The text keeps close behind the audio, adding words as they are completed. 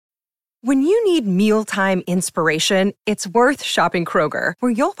When you need mealtime inspiration, it's worth shopping Kroger,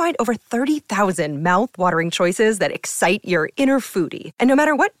 where you'll find over 30,000 mouth-watering choices that excite your inner foodie. And no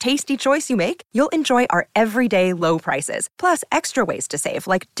matter what tasty choice you make, you'll enjoy our everyday low prices, plus extra ways to save,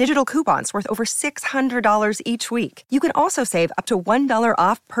 like digital coupons worth over $600 each week. You can also save up to $1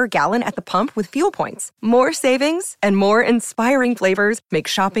 off per gallon at the pump with fuel points. More savings and more inspiring flavors make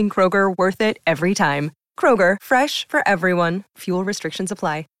shopping Kroger worth it every time. Kroger, fresh for everyone. Fuel restrictions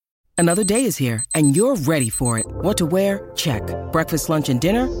apply. Another day is here, and you're ready for it. What to wear? Check. Breakfast, lunch, and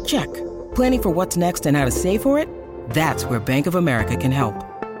dinner? Check. Planning for what's next and how to save for it? That's where Bank of America can help.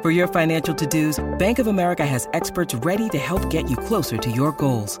 For your financial to-dos, Bank of America has experts ready to help get you closer to your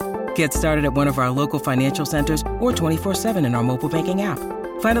goals. Get started at one of our local financial centers or 24/7 in our mobile banking app.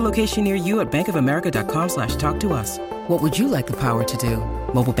 Find a location near you at bankofamerica.com/talktous. What would you like the power to do?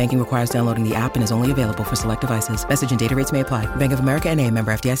 Mobile banking requires downloading the app and is only available for select devices. Message and data rates may apply. Bank of America N.A.,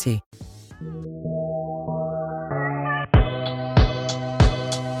 member FDIC.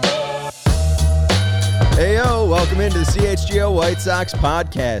 Heyo, welcome into the CHGO White Sox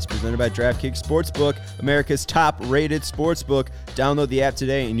podcast presented by DraftKings Sportsbook, America's top-rated sportsbook. Download the app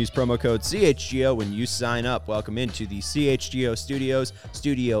today and use promo code CHGO when you sign up. Welcome into the CHGO studios,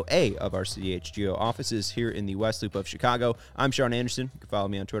 Studio A of our CHGO offices here in the West Loop of Chicago. I'm Sean Anderson. You can follow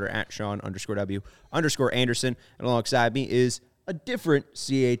me on Twitter at Sean_W_Anderson. And alongside me is a different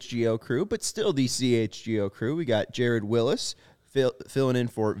CHGO crew, but still the CHGO crew. We got Jared Willis, filling in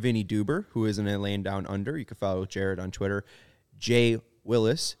for Vinny Duber, who is in a lane down under. You can follow Jared on Twitter, J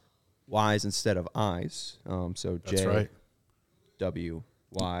Willis, Y's instead of I's. So That's J right. WYLLYS.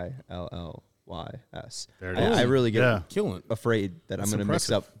 There it is. I really get Killing. afraid that I'm going to mix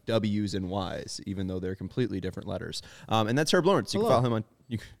impressive. up W's and Y's, even though they're completely different letters. And that's Herb Lawrence. You can follow him on.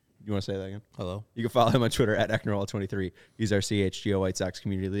 You want to say that again? Hello. You can follow him on Twitter at Ecknerall23. He's our CHGO White Sox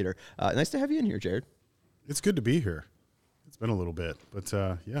community leader. Nice to have you in here, Jared. It's good to be here. It's been a little bit, but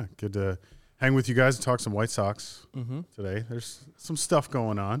yeah, good to hang with you guys and talk some White Sox today. There's some stuff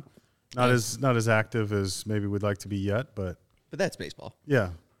going on, not as active as maybe we'd like to be yet, but that's baseball. Yeah,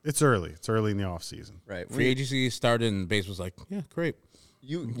 it's early. It's early in the off season. Right. Free agency started and base was like, yeah, great.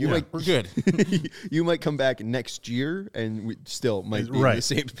 We're good. You might come back next year and we still might be in the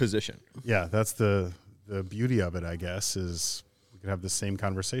same position. Yeah, that's the beauty of it, I guess, is we could have the same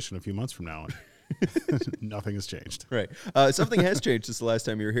conversation a few months from now. Nothing has changed. Right. Something has changed since the last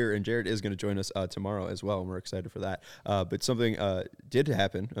time you were here, and Jared is going to join us tomorrow as well, and we're excited for that. But something did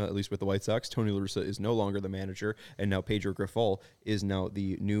happen, at least with the White Sox. Tony La Russa is no longer the manager, and now Pedro Grifol is now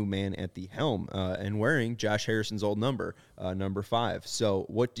the new man at the helm and wearing Josh Harrison's old number, number 5. So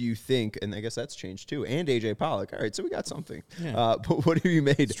what do you think? And I guess that's changed too. And A.J. Pollock. All right, so we got something. Yeah. But what have you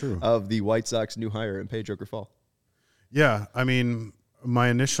made of the White Sox new hire and Pedro Grifol? Yeah, I mean, my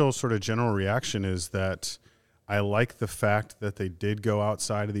initial sort of general reaction is that I like the fact that they did go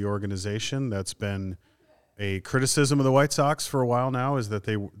outside of the organization. That's been a criticism of the White Sox for a while now, is that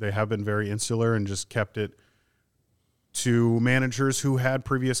they have been very insular and just kept it to managers who had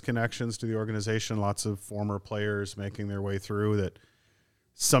previous connections to the organization, lots of former players making their way through that.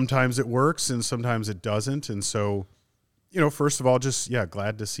 Sometimes it works and sometimes it doesn't. And so, first of all, just,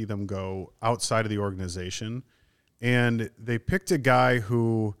 glad to see them go outside of the organization. And they picked a guy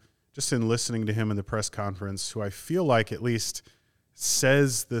who, just in listening to him in the press conference, who I feel like at least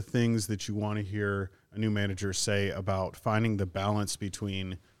says the things that you want to hear a new manager say about finding the balance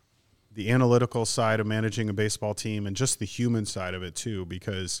between the analytical side of managing a baseball team and just the human side of it too,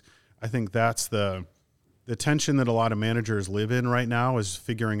 because I think that's the tension that a lot of managers live in right now, is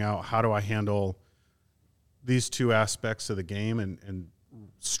figuring out, how do I handle these two aspects of the game and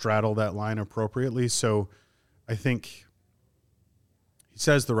straddle that line appropriately. So I think he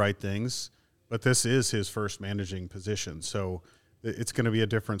says the right things, but this is his first managing position. So it's going to be a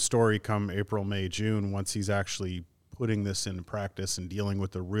different story come April, May, June, once he's actually putting this into practice and dealing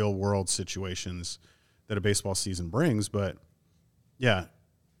with the real world situations that a baseball season brings. But yeah,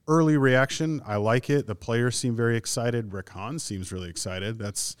 early reaction. I like it. The players seem very excited. Rick Hahn seems really excited.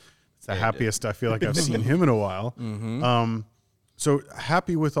 That's the happiest I feel like I've seen him in a while. So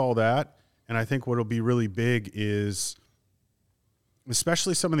happy with all that. And I think what will be really big is,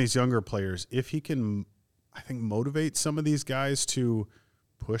 especially some of these younger players, if he can, I think, motivate some of these guys to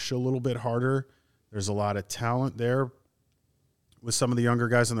push a little bit harder. There's a lot of talent there with some of the younger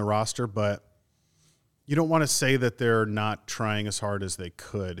guys on the roster, but you don't want to say that they're not trying as hard as they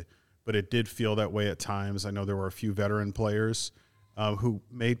could, but it did feel that way at times. I know there were a few veteran players who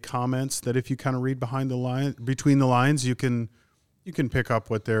made comments that if you kind of read between the lines, you can pick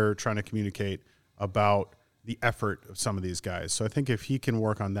up what they're trying to communicate about the effort of some of these guys. So I think if he can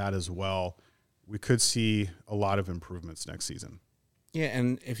work on that as well, we could see a lot of improvements next season. Yeah,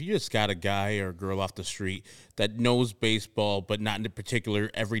 and if you just got a guy or a girl off the street that knows baseball, but not in the particular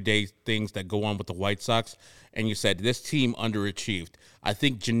everyday things that go on with the White Sox, and you said this team underachieved, I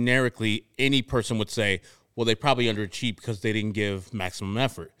think generically any person would say, well, they probably underachieved because they didn't give maximum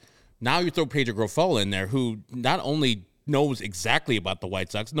effort. Now you throw Pedro Grifol in there, who not only knows exactly about the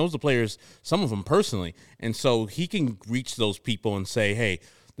White Sox, knows the players, some of them personally, and so he can reach those people and say, hey,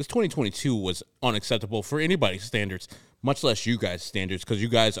 this 2022 was unacceptable for anybody's standards, much less you guys' standards, because you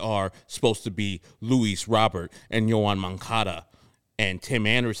guys are supposed to be Luis Robert and Yohan Moncada and Tim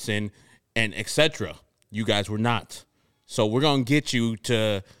Anderson and etc. You guys were not. So we're going to get you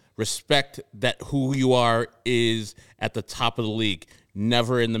to respect that who you are is at the top of the league,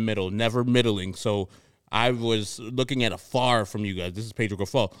 never in the middle, never middling. So I was looking at afar from you guys. This is Pedro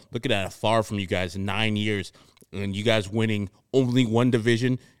Grifol. Looking at afar from you guys in 9 years, and you guys winning only one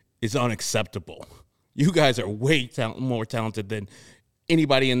division is unacceptable. You guys are way more talented than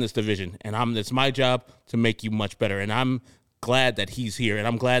anybody in this division, and it's my job to make you much better. And I'm glad that he's here, and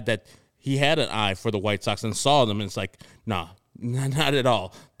I'm glad that he had an eye for the White Sox and saw them, and it's like, nah, not at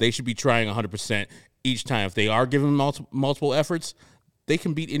all. They should be trying 100% each time. If they are giving multiple efforts, they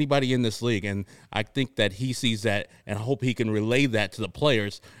can beat anybody in this league, and I think that he sees that, and I hope he can relay that to the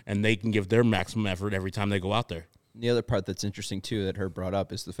players, and they can give their maximum effort every time they go out there. The other part that's interesting, too, that Herb brought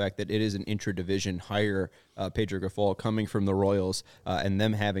up is the fact that it is an intra-division hire, Pedro Grifol coming from the Royals, and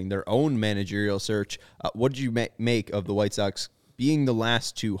them having their own managerial search. What did you make of the White Sox being the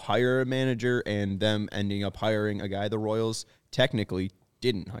last to hire a manager and them ending up hiring a guy the Royals technically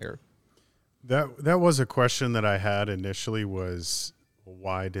didn't hire? That was a question that I had initially was,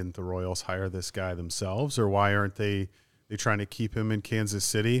 why didn't the Royals hire this guy themselves, or why aren't they trying to keep him in Kansas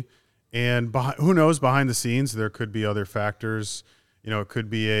City? And who knows, behind the scenes, there could be other factors. It could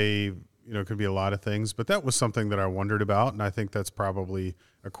be a lot of things. But that was something that I wondered about, and I think that's probably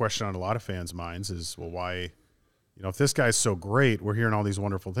a question on a lot of fans' minds is, well, why, if this guy's so great, we're hearing all these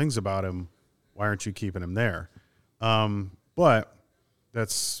wonderful things about him, why aren't you keeping him there? But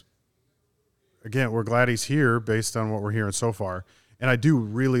that's, again, we're glad he's here based on what we're hearing so far. And I do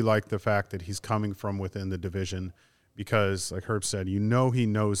really like the fact that he's coming from within the division, because, like Herb said, he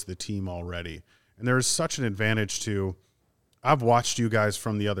knows the team already. And there is such an advantage to, I've watched you guys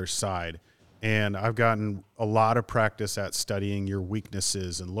from the other side, and I've gotten a lot of practice at studying your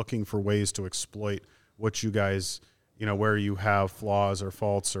weaknesses and looking for ways to exploit what you guys, where you have flaws or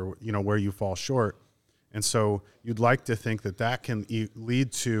faults or, where you fall short. And so you'd like to think that can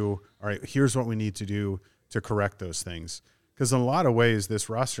lead to, all right, here's what we need to do to correct those things. Because in a lot of ways, this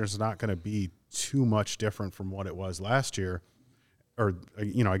roster is not going to be too much different from what it was last year, or,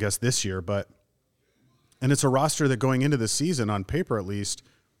 I guess this year. And it's a roster that going into the season, on paper at least,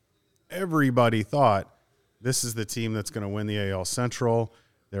 everybody thought this is the team that's going to win the AL Central.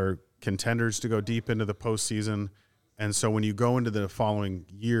 They're contenders to go deep into the postseason. And so when you go into the following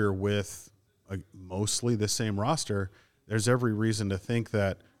year with mostly the same roster, there's every reason to think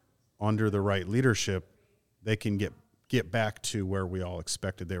that under the right leadership, they can get back to where we all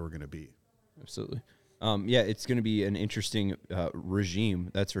expected they were going to be. Absolutely. It's going to be an interesting regime,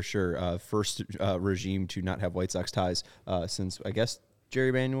 that's for sure. First regime to not have White Sox ties since, I guess,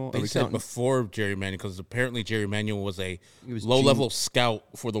 Jerry Manuel. They said before Jerry Manuel, because apparently Jerry Manuel was a low-level scout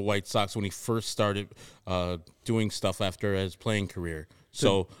for the White Sox when he first started doing stuff after his playing career.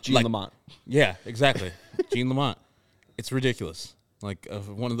 So Gene Lamont. Yeah, exactly. Gene Lamont. It's ridiculous.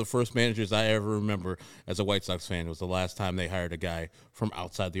 One of the first managers I ever remember as a White Sox fan was the last time they hired a guy from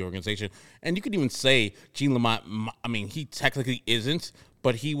outside the organization. And you could even say Gene Lamont, he technically isn't,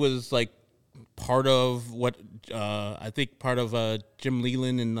 but he was part of what part of Jim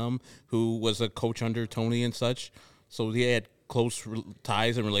Leland and them, who was a coach under Tony and such. So he had close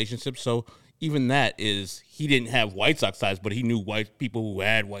ties and relationships. So even that is, he didn't have White Sox ties, but he knew white people who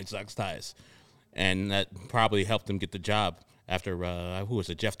had White Sox ties. And that probably helped him get the job. After,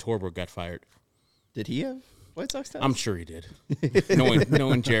 Jeff Torborg got fired. Did he have White Sox ties? I'm sure he did.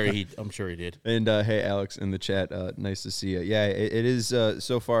 knowing Jerry, I'm sure he did. And, hey, Alex, in the chat, nice to see you. Yeah, it is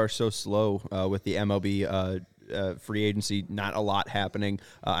so far so slow with the MLB free agency. Not a lot happening.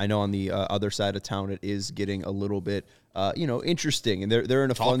 I know on the other side of town it is getting a little bit interesting, and they're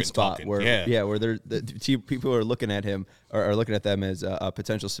in a fun spot where people are looking at him or are looking at them as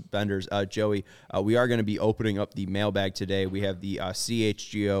potential spenders. Joey, we are going to be opening up the mailbag today. We have the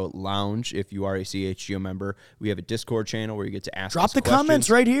CHGO Lounge. If you are a CHGO member, we have a Discord channel where you get to ask. Drop the comments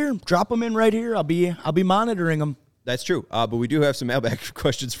right here. Drop them in right here. I'll be monitoring them. That's true. But we do have some mailbag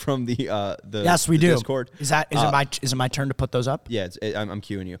questions from the yes, we do. Discord. Is it my turn to put those up? Yeah, I'm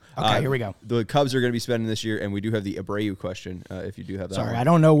cueing you. Okay, here we go. The Cubs are going to be spending this year, and we do have the Abreu question. If you do have that. Sorry, one. I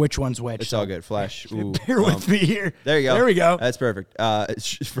don't know which one's which. It's all good. Flash. Ooh, Bear with me here. There you go. There we go. That's perfect.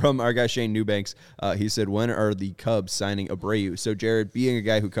 It's from our guy Shane Newbanks. He said, "When are the Cubs signing Abreu?" So, Jared, being a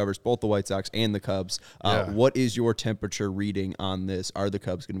guy who covers both the White Sox and the Cubs, what is your temperature reading on this? Are the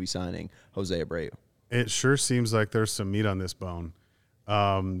Cubs going to be signing Jose Abreu? It sure seems like there's some meat on this bone.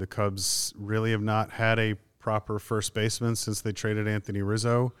 The Cubs really have not had a proper first baseman since they traded Anthony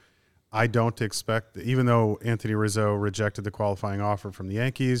Rizzo. I don't expect, even though Anthony Rizzo rejected the qualifying offer from the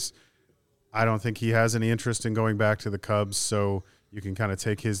Yankees, I don't think he has any interest in going back to the Cubs. So you can kind of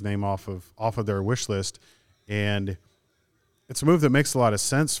take his name off of their wish list. And it's a move that makes a lot of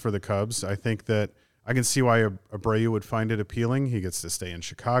sense for the Cubs. I think that I can see why Abreu would find it appealing. He gets to stay in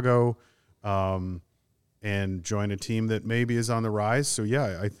Chicago. And join a team that maybe is on the rise. So,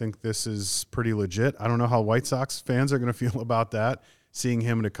 yeah, I think this is pretty legit. I don't know how White Sox fans are going to feel about that, seeing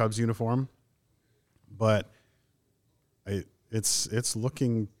him in a Cubs uniform. But it's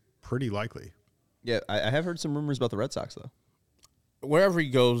looking pretty likely. Yeah, I have heard some rumors about the Red Sox, though. Wherever he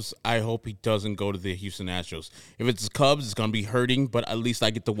goes, I hope he doesn't go to the Houston Astros. If it's the Cubs, it's going to be hurting, but at least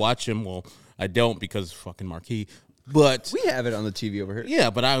I get to watch him. Well, I don't because fucking Marquee. But we have it on the TV over here.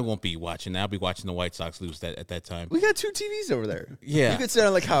 Yeah, but I won't be watching that. I'll be watching the White Sox lose that at that time. We got 2 TVs over there. Yeah. You could sit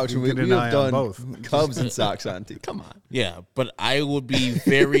on the couch and we have done both Cubs and Sox on TV. Come on. Yeah, but I would be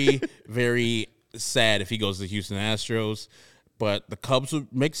very, very sad if he goes to the Houston Astros. But the Cubs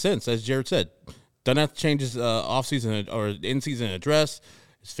would make sense, as Jared said. Doesn't have to change his off-season or in-season address.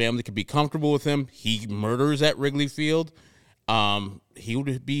 His family could be comfortable with him. He murders at Wrigley Field. He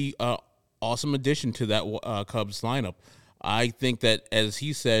would be awesome addition to that Cubs lineup. I think that, as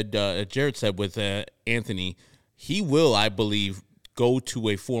he said, Jared said with Anthony, he will, I believe, go to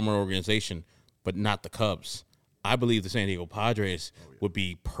a former organization, but not the Cubs. I believe the San Diego Padres would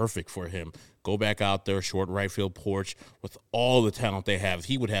be perfect for him. Go back out there, short right field porch, with all the talent they have.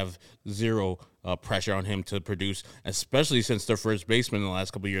 He would have zero pressure on him to produce, especially since their first baseman in the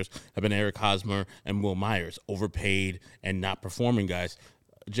last couple of years have been Eric Hosmer and Will Myers, overpaid and not performing guys.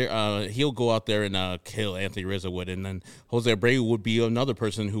 He'll go out there and kill Anthony Rizzo would, and then Jose Abreu would be another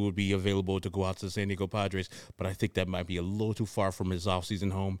person who would be available to go out to the San Diego Padres, but I think that might be a little too far from his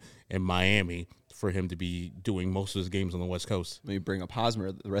offseason home in Miami for him to be doing most of his games on the West Coast. When you bring up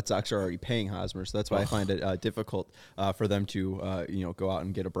Hosmer, the Red Sox are already paying Hosmer, so that's why I find it difficult for them to go out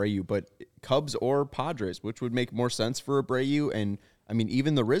and get Abreu. But Cubs or Padres, which would make more sense for Abreu? And, I mean,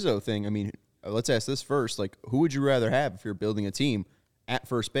 even the Rizzo thing, I mean, let's ask this first. Like, who would you rather have if you're building a team at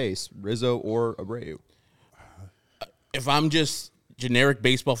first base, Rizzo or Abreu? If I'm just generic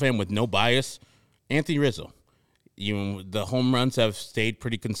baseball fan with no bias, Anthony Rizzo. The home runs have stayed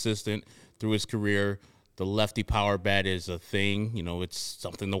pretty consistent through his career. The lefty power bat is a thing. It's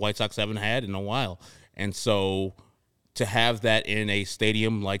something the White Sox haven't had in a while. And so to have that in a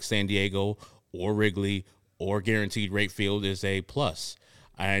stadium like San Diego or Wrigley or Guaranteed Rate Field is a plus.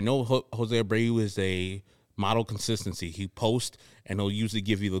 I know Jose Abreu is a model consistency. He posts and he'll usually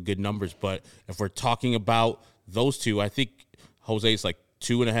give you the good numbers. But if we're talking about those two, I think Jose is like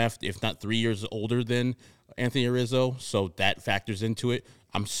 2.5, if not 3 years older than Anthony Rizzo. So that factors into it.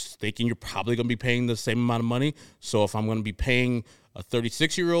 I'm thinking you're probably going to be paying the same amount of money. So if I'm going to be paying a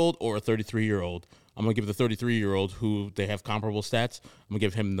 36-year-old or a 33-year-old, I'm going to give the 33-year-old, who they have comparable stats, I'm going to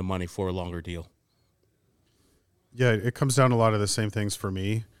give him the money for a longer deal. Yeah, it comes down to a lot of the same things for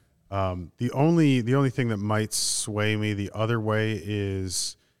me. The only thing that might sway me the other way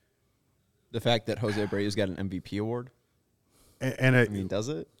is the fact that Jose Abreu's got an MVP award. And does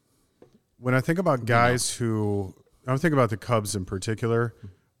it? When I think about guys who – I'm thinking about the Cubs in particular,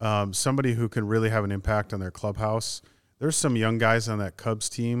 somebody who can really have an impact on their clubhouse. There's some young guys on that Cubs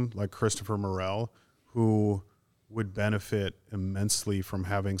team, like Christopher Morel, who would benefit immensely from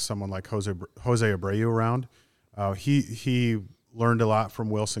having someone like Jose Abreu around. He learned a lot from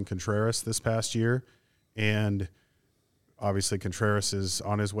Wilson Contreras this past year, and obviously Contreras is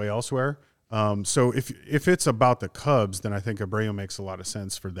on his way elsewhere. So if it's about the Cubs, then I think Abreu makes a lot of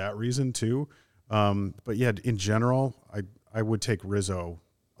sense for that reason too. But yeah, in general, I would take Rizzo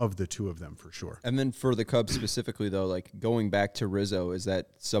of the two of them for sure. And then for the Cubs specifically, though, like going back to Rizzo, is that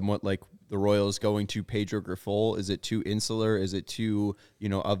somewhat like the Royals going to Pedro Grifol? Is it too insular? Is it too,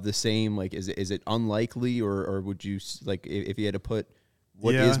 of the same? Like, is it unlikely, or would you, like, if you had to put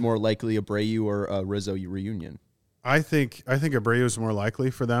what is more likely, Abreu or a Rizzo reunion? I think Abreu is more likely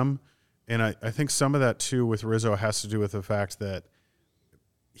for them. And I think some of that, too, with Rizzo has to do with the fact that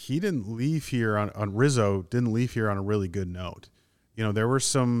he didn't leave here on Rizzo didn't leave here on a really good note. You know, there were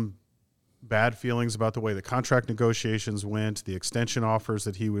some bad feelings about the way the contract negotiations went, the extension offers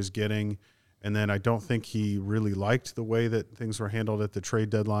that he was getting, and then I don't think he really liked the way that things were handled at the trade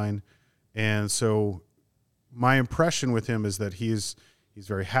deadline. And so my impression with him is that he's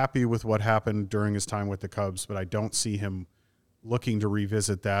very happy with what happened during his time with the Cubs, but I don't see him looking to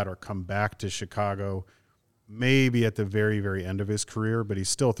revisit that or come back to Chicago, maybe at the very, very end of his career, but he's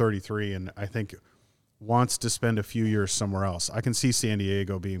still 33 and I think wants to spend a few years somewhere else. I can see San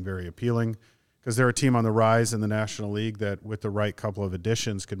Diego being very appealing because they're a team on the rise in the National League that with the right couple of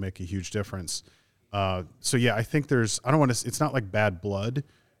additions could make a huge difference. So yeah, I think it's not like bad blood,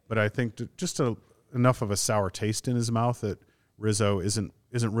 but I think just enough of a sour taste in his mouth that Rizzo isn't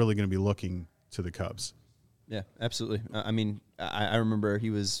really going to be looking to the Cubs. Yeah, absolutely. I mean, I remember he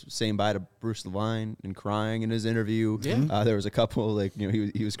was saying bye to Bruce Levine and crying in his interview. Yeah. There was a couple,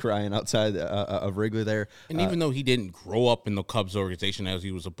 he was crying outside of Wrigley there. And even though he didn't grow up in the Cubs organization, as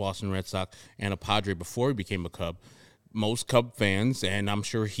he was a Boston Red Sox and a Padre before he became a Cub, most Cub fans, and I'm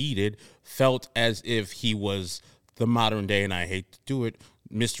sure he did, felt as if he was the modern day, and I hate to do it,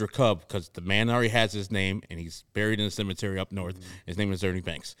 Mr. Cub, because the man already has his name, and he's buried in a cemetery up north. His name is Ernie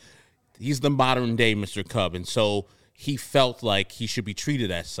Banks. He's the modern day Mr. Cub, and so he felt like he should be treated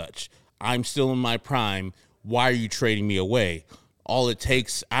as such. I'm still in my prime. Why are you trading me away? All it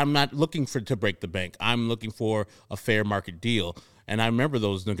takes, I'm not looking to break the bank. I'm looking for a fair market deal. And I remember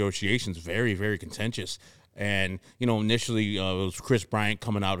those negotiations, very, very contentious. And, initially it was Chris Bryant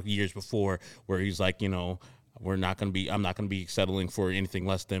coming out years before where he's like, I'm not going to be settling for anything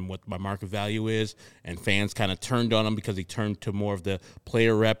less than what my market value is. And fans kind of turned on him because he turned to more of the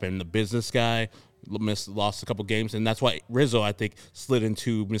player rep and the business guy. Lost a couple games. And that's why Rizzo, I think, slid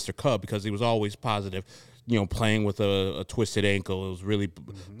into Mr. Cub because he was always positive, playing with a twisted ankle. It was really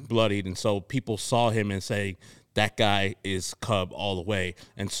bloodied. And so people saw him and say, that guy is Cub all the way.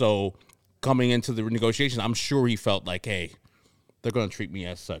 And so coming into the negotiations, I'm sure he felt like, hey, they're going to treat me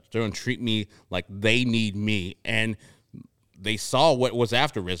as such. They're going to treat me like they need me. And they saw what was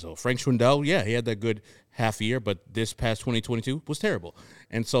after Rizzo. Frank Schwindel, yeah, he had that good half year, but this past 2022 was terrible.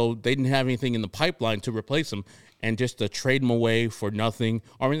 And so they didn't have anything in the pipeline to replace him. And just to trade him away for nothing,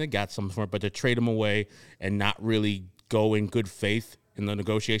 they got something for it, but to trade him away and not really go in good faith in the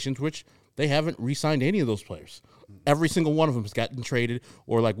negotiations, which they haven't re-signed any of those players. Every single one of them has gotten traded,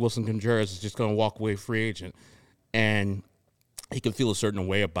 or like Wilson Contreras is just going to walk away free agent. And he could feel a certain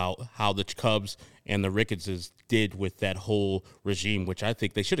way about how the Cubs and the Rickettses did with that whole regime, which I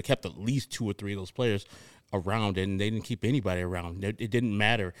think they should have kept at least 2 or 3 of those players around, and they didn't keep anybody around. It didn't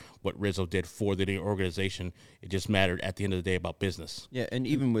matter what Rizzo did for the organization. It just mattered at the end of the day about business. Yeah, and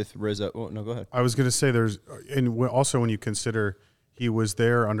even with Rizzo – oh, no, go ahead. I was going to say and also when you consider he was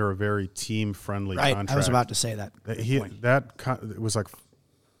there under a very team-friendly contract. I was about to say that. It was like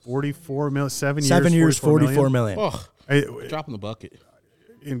 $44 million, 7 years, $44 million. Oh, dropping the bucket.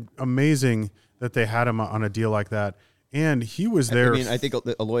 Amazing that they had him on a deal like that. And he was there. I think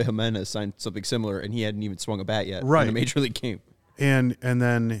Eloy Jimenez signed something similar, and he hadn't even swung a bat yet in a major league game. And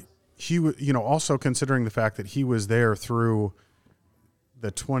then he was, also considering the fact that he was there through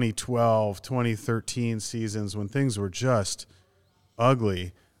the 2012, 2013 seasons when things were just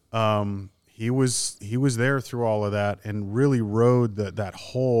ugly. He was there through all of that and really rode that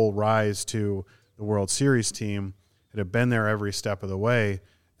whole rise to the World Series team. It had been there every step of the way.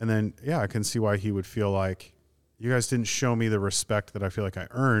 And then, I can see why he would feel like, you guys didn't show me the respect that I feel like I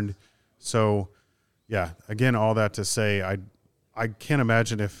earned. So, again, all that to say, I can't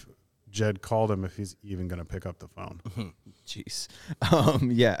imagine if Jed called him if he's even going to pick up the phone. Jeez.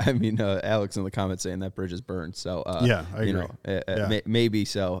 Alex in the comments saying that bridge is burned. So, I agree. Maybe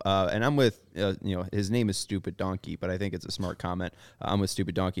so. And I'm with, his name is Stupid Donkey, but I think it's a smart comment. I'm with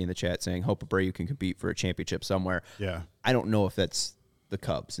Stupid Donkey in the chat saying, hope Abreu can compete for a championship somewhere. Yeah. I don't know if that's the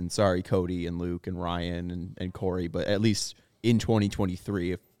Cubs, and sorry, Cody and Luke and Ryan and Corey, but at least in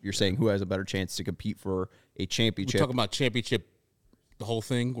 2023, if you're saying who has a better chance to compete for a championship. We're talking about championship, the whole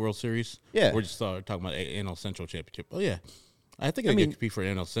thing, World Series? Yeah. We're just talking about NL Central Championship. Oh, yeah. I think they can compete for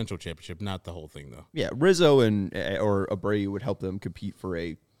an NL Central Championship, not the whole thing, though. Yeah, Rizzo or Abreu would help them compete for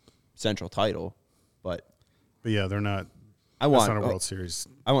a Central title, but yeah, they're not. That's not a World Series.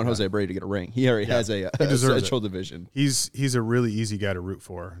 I want Jose Abreu to get a ring. He already has a Central division. He's a really easy guy to root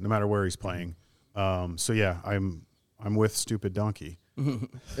for, no matter where he's playing. I'm with Stupid Donkey.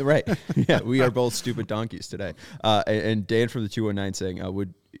 Right. Yeah, we are both stupid donkeys today. And Dan from the 219 saying,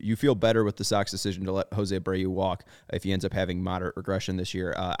 would you feel better with the Sox decision to let Jose Abreu walk if he ends up having moderate regression this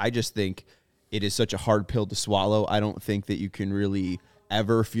year? I just think it is such a hard pill to swallow. I don't think that you can really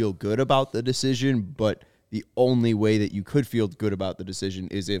ever feel good about the decision, but the only way that you could feel good about the decision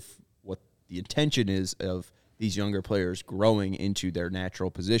is if what the intention is of these younger players growing into their natural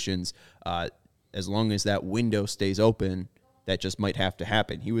positions. As long as that window stays open, that just might have to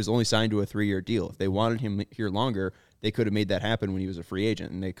happen. He was only signed to a 3-year deal. If they wanted him here longer, they could have made that happen when he was a free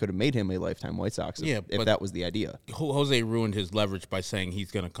agent, and they could have made him a lifetime White Sox if that was the idea. Jose ruined his leverage by saying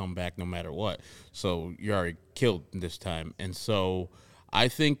he's going to come back no matter what. So you're already killed this time. And so I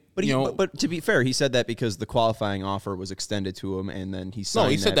think, but to be fair, he said that because the qualifying offer was extended to him, and then he signed. No,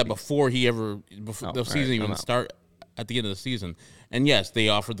 he said that before the season even started. At the end of the season, and yes, they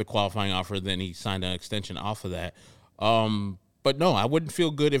offered the qualifying offer. Then he signed an extension off of that. But no, I wouldn't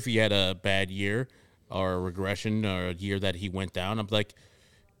feel good if he had a bad year or a regression or a year that he went down. I'm like,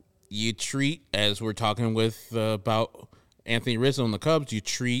 you treat, as we're talking with about Anthony Rizzo and the Cubs, you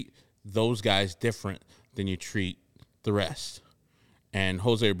treat those guys different than you treat the rest. And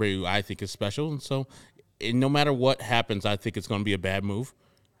Jose Abreu, I think, is special. And so no matter what happens, I think it's going to be a bad move.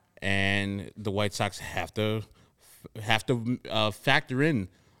 And the White Sox have to factor in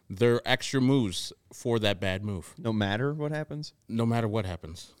their extra moves for that bad move. No matter what happens? No matter what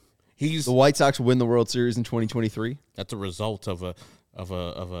happens. The White Sox win the World Series in 2023? That's a result of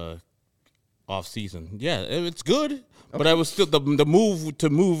a off season. Yeah, it's good, okay. But I was still the move to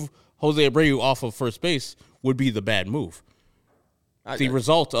move Jose Abreu off of first base would be the bad move. The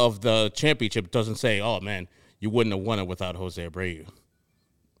result of the championship doesn't say, "Oh man, you wouldn't have won it without Jose Abreu."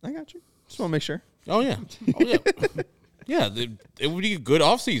 I got you. Just want to make sure. Oh yeah. Yeah, it would be a good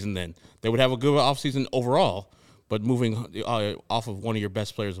offseason then. They would have a good offseason overall, but moving off of one of your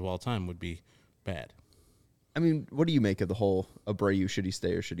best players of all time would be bad. I mean, what do you make of the whole Abreu, should he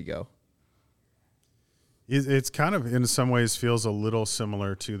stay or should he go? It's kind of, in some ways, feels a little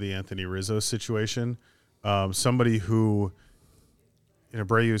similar to the Anthony Rizzo situation. Somebody who, in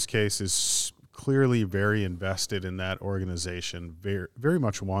Abreu's case, is clearly very invested in that organization, very, very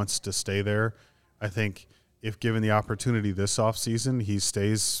much wants to stay there. I think if given the opportunity this offseason, he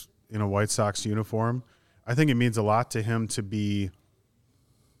stays in a White Sox uniform. I think it means a lot to him to be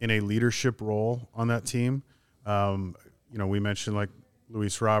in a leadership role on that team. We mentioned like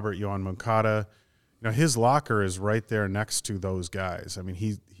Luis Robert, Yohan Moncada. His locker is right there next to those guys. I mean,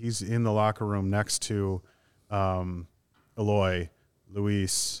 he's in the locker room next to Eloy,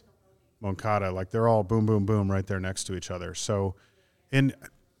 Luis, Moncada. Like, they're all boom, boom, boom right there next to each other. So, and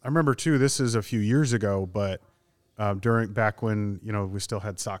I remember too, this is a few years ago, but back when, we still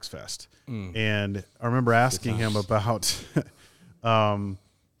had Sox Fest. And I remember asking him about,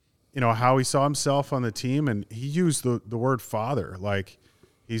 how he saw himself on the team, and he used the word father. Like,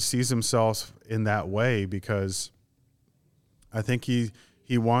 he sees himself in that way because I think he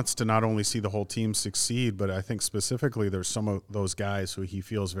wants to not only see the whole team succeed, but I think specifically there's some of those guys who he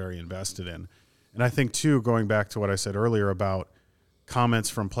feels very invested in. And I think, too, going back to what I said earlier about comments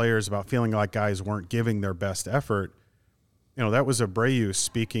from players about feeling like guys weren't giving their best effort, that was Abreu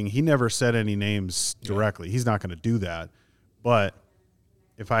speaking. He never said any names directly. He's not going to do that. But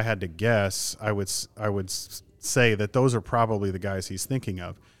if I had to guess, I would say that those are probably the guys he's thinking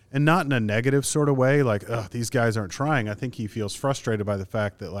of. And not in a negative sort of way, like, these guys aren't trying. I think he feels frustrated by the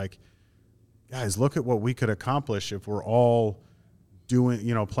fact that, like, guys, look at what we could accomplish if we're all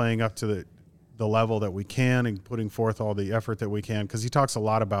doing, playing up to the level that we can and putting forth all the effort that we can. Because he talks a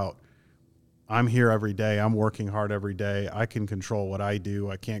lot about, I'm here every day, I'm working hard every day, I can control what I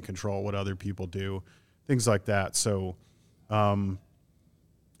do, I can't control what other people do, things like that. So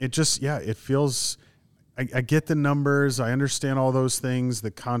it feels – I get the numbers. I understand all those things,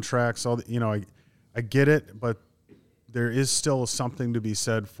 the contracts, I get it, but there is still something to be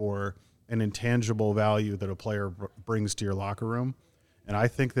said for an intangible value that a player brings to your locker room. And I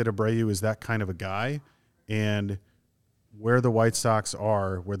think that Abreu is that kind of a guy. And where the White Sox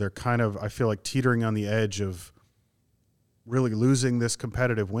are, where they're kind of, I feel like, teetering on the edge of really losing this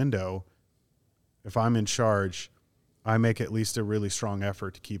competitive window, if I'm in charge, I make at least a really strong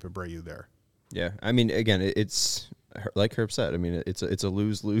effort to keep Abreu there. Yeah, I mean, again, it's like Herb said. I mean, it's a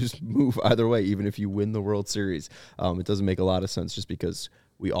lose-lose move either way. Even if you win the World Series, it doesn't make a lot of sense just because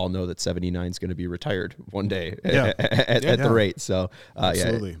we all know that 79 is going to be retired one day at the rate. So,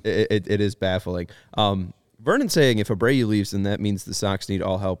 absolutely, it is baffling. Vernon's saying if Abreu leaves, then that means the Sox need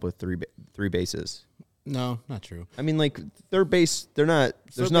all help with three bases. No, not true. I mean, like, third base, they're not.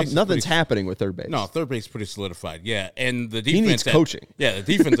 Nothing's happening with third base. No, third base is pretty solidified. Yeah, and the defense. He needs coaching. The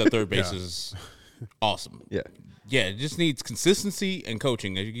defense at third base is awesome. Yeah, it just needs consistency and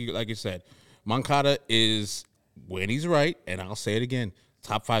coaching. Like you said, Moncada is, when he's right, and I'll say it again,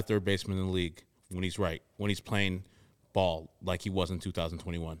 top 5 third baseman in the league when he's right, when he's playing ball like he was in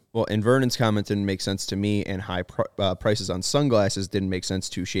 2021. Well, and Vernon's comment didn't make sense to me, and high prices on sunglasses didn't make sense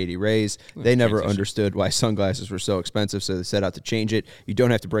to Shady Rays. They never understood why sunglasses were so expensive, so they set out to change it. You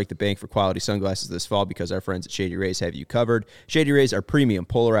don't have to break the bank for quality sunglasses this fall because our friends at Shady Rays have you covered. Shady Rays are premium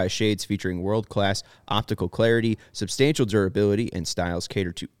polarized shades featuring world-class optical clarity, substantial durability, and styles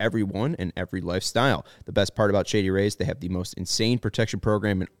cater to everyone and every lifestyle. The best part about Shady Rays, they have the most insane protection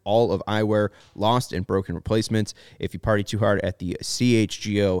program in all of eyewear, lost and broken replacements. If you party too hard at the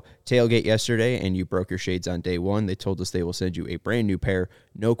CHGO tailgate yesterday and you broke your shades on day one, they told us they will send you a brand new pair,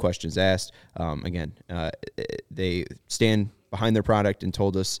 no questions asked. They stand behind their product and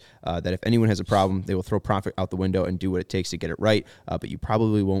told us that if anyone has a problem, they will throw profit out the window and do what it takes to get it right. But you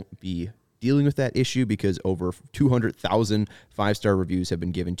probably won't be dealing with that issue because over 200,000 five-star reviews have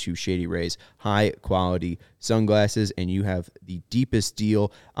been given to Shady Rays high-quality sunglasses, and you have the deepest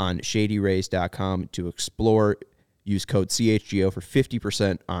deal on shadyrays.com to explore. Use code CHGO for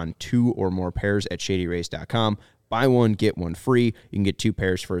 50% on 2 or more pairs at shadyrays.com. Buy one, get one free. You can get 2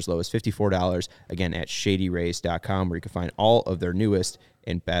 pairs for as low as $54, again, at shadyrays.com, where you can find all of their newest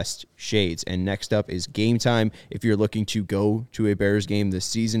and best shades. And next up is Game Time. If you're looking to go to a Bears game this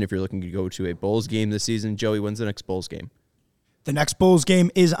season, if you're looking to go to a Bulls game this season, Joey, when's the next Bulls game? The next Bulls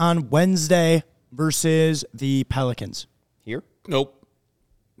game is on Wednesday versus the Pelicans. Here? Nope.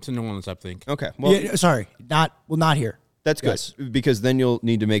 It's in New Orleans, I think. Okay. Well, sorry. Not here. That's good, because then you'll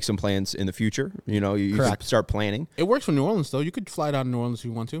need to make some plans in the future. You can start planning. It works for New Orleans, though. You could fly down to New Orleans if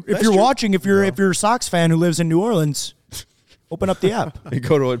you want to. If you're watching, if you're a Sox fan who lives in New Orleans, open up the app.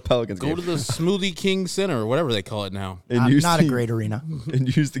 Go to a Pelicans game. Go to the Smoothie King Center, or whatever they call it now. And not a great arena.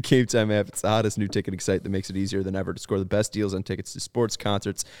 And use the Game Time app. It's the hottest new ticketing site that makes it easier than ever to score the best deals on tickets to sports,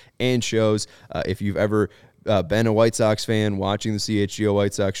 concerts, and shows. If you've ever been a White Sox fan, watching the CHGO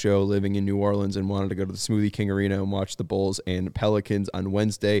White Sox show, living in New Orleans, and wanted to go to the Smoothie King Arena and watch the Bulls and Pelicans on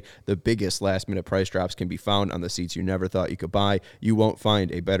Wednesday, the biggest last-minute price drops can be found on the seats you never thought you could buy. You won't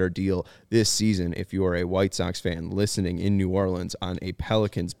find a better deal this season if you are a White Sox fan listening in New Orleans on a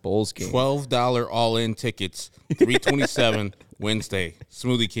Pelicans-Bulls game. $12 all-in tickets, $327 Wednesday,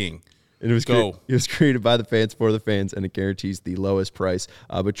 Smoothie King. And it was created by the fans for the fans, and it guarantees the lowest price.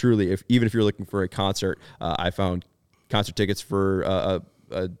 But truly, even if you're looking for a concert, I found concert tickets for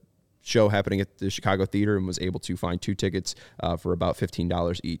a show happening at the Chicago Theater and was able to find 2 tickets for about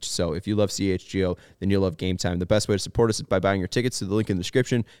 $15 each. So if you love CHGO, then you'll love Game Time. The best way to support us is by buying your tickets through the link in the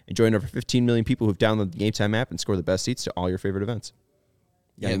description and join over 15 million people who've downloaded the Game Time app and score the best seats to all your favorite events.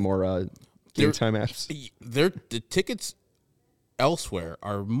 Any more Game Time apps? The tickets elsewhere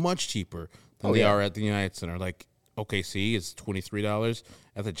are much cheaper than they are at the United Center. Like OKC is $23,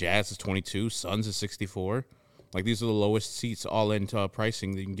 at the Jazz is $22, Suns is $64. Like these are the lowest seats all in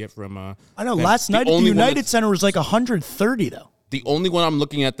pricing that you can get from. I know. Last night at the United Center was like $130 though. The only one I'm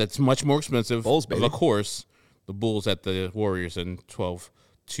looking at that's much more expensive, Bulls, baby. of course, the Bulls at the Warriors in 12-2.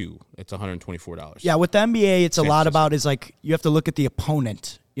 It's $124. Yeah, with the NBA, it's a lot about is like you have to look at the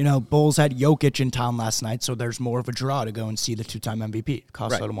opponent. Bulls had Jokic in town last night, so there's more of a draw to go and see the 2-time MVP. It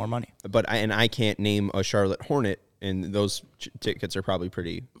costs a little more money. But I can't name a Charlotte Hornet, and those tickets are probably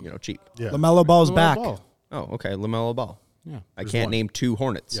pretty cheap. Yeah. LaMelo Ball's back. Oh, okay, LaMelo Ball. Yeah, I can't name 2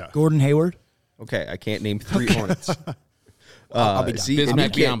 Hornets. Yeah. Gordon Hayward. Okay, I can't name 3 Hornets. I'll be done.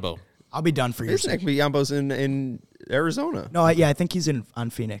 Bismack Biyombo. I'll be done for your sake. Bismack Biyombo's in Arizona. No, I think he's on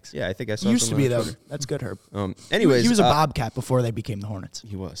Phoenix. Yeah, I think I saw. He used to be though. That's good, Herb. Anyways, he was a Bobcat before they became the Hornets.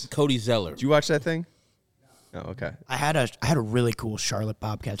 He was. Cody Zeller. Did you watch that thing? Oh, okay. I had a really cool Charlotte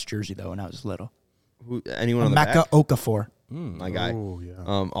Bobcats jersey though when I was little. Anyone on the Mecca back? Okafor. My guy. Oh, yeah.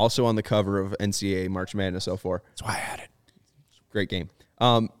 Also on the cover of NCAA March Madness 04. That's why I had it. Great game.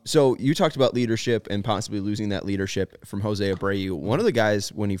 So you talked about leadership and possibly losing that leadership from Jose Abreu. One of the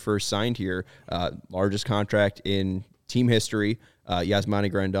guys when he first signed here, largest contract in team history,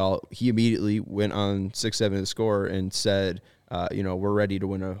 Yasmani Grandal, he immediately went on 6-7 to score and said, we're ready to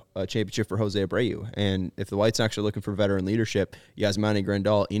win a championship for Jose Abreu. And if the White Sox are looking for veteran leadership, Yasmani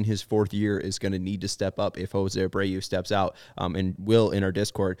Grandal in his 4th year is going to need to step up if Jose Abreu steps out. And Will in our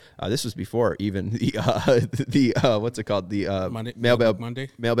Discord, this was before even the what's it called? The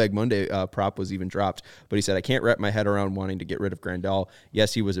Mailbag Monday prop was even dropped. But he said, I can't wrap my head around wanting to get rid of Grandal.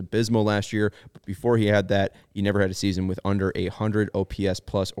 Yes, he was abysmal last year, but before he had that, he never had a season with under 100 OPS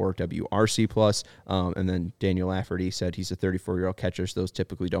plus or WRC plus. And then Daniel Lafferty said he's a 34-year-old catcher, so those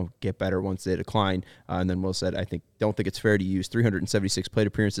typically don't get better once they decline. And then Will said, don't think it's fair to use 376 plate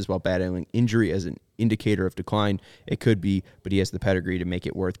appearances while battling injury as an indicator of decline. It could be, but he has the pedigree to make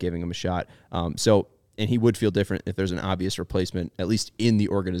it worth giving him a shot. and he would feel different if there's an obvious replacement, at least in the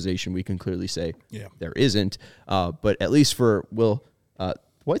organization. We can clearly say there isn't. But at least for Will, the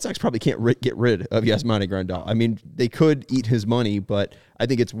White Sox probably can't get rid of Yasmani Grandal. I mean, they could eat his money, but I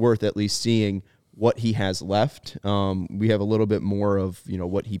think it's worth at least seeing what he has left. We have a little bit more of,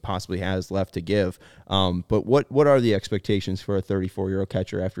 what he possibly has left to give. But what are the expectations for a 34-year-old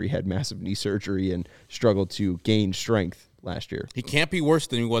catcher after he had massive knee surgery and struggled to gain strength last year? He can't be worse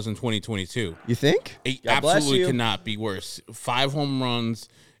than he was in 2022. You think? He absolutely cannot be worse. 5 home runs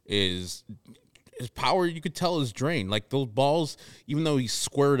is his power, you could tell, is drained. Like those balls, even though he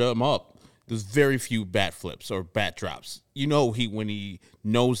squared them up, there's very few bat flips or bat drops. When he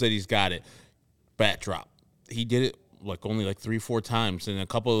knows that he's got it, bat drop. He did it only 3-4 times, and a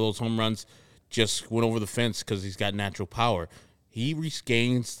couple of those home runs just went over the fence because he's got natural power. He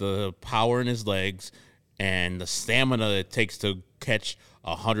regains the power in his legs and the stamina that it takes to catch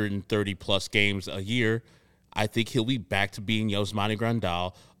 130-plus games a year. I think he'll be back to being Yasmani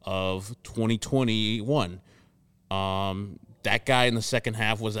Grandal of 2021. That guy in the second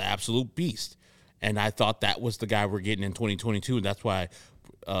half was an absolute beast, and I thought that was the guy we're getting in 2022, and that's why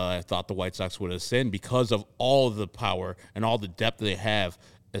I thought the White Sox would ascend because of all the power and all the depth they have.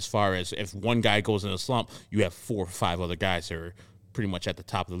 As far as if one guy goes in a slump, you have 4 or 5 other guys that are pretty much at the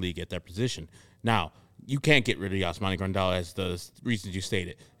top of the league at that position. Now, you can't get rid of Yasmani Grandal as the reasons you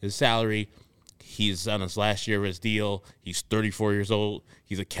stated. His salary, he's on his last year of his deal. He's 34 years old.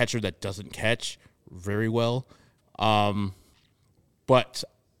 He's a catcher that doesn't catch very well. But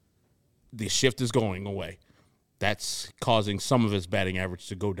the shift is going away. That's causing some of his batting average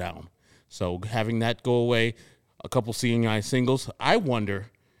to go down. So having that go away, a couple seeing eye singles, I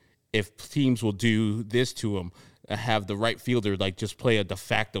wonder if teams will do this to him, have the right fielder just play a de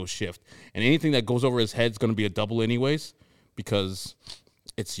facto shift. And anything that goes over his head is going to be a double anyways because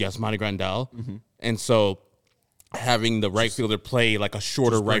it's Yasmani Grandal. Mm-hmm. And so having the right fielder play a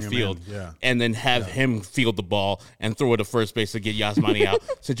shorter right field and then have him field the ball and throw it to first base to get Yasmani out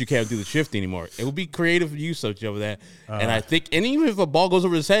since you can't do the shift anymore. It will be creative usage of that. And I think, and even if a ball goes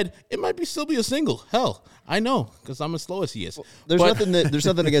over his head, it might still be a single. Hell, I know because I'm as slow as he is. Well, there's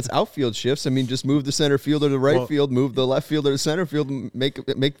nothing against outfield shifts. I mean, just move the center fielder to right field, move the left fielder to center field, and make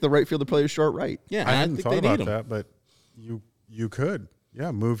the right fielder play a short right. Yeah, I hadn't thought about that, but you could.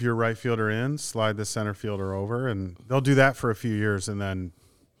 Yeah, move your right fielder in, slide the center fielder over, and they'll do that for a few years, and then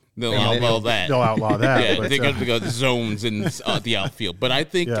they'll outlaw that. They'll outlaw that. Yeah, they're going to go zones in the outfield. But I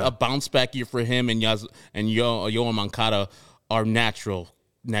think a bounce back year for him and Yoan Moncada are natural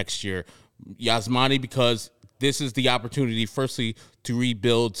next year. Yasmani, because this is the opportunity, firstly, to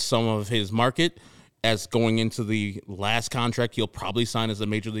rebuild some of his market as going into the last contract he'll probably sign as a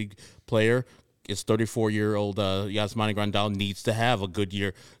major league player. His 34-year-old Yasmani Grandal needs to have a good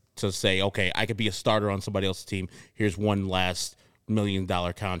year to say, okay, I could be a starter on somebody else's team. Here's one last $1 million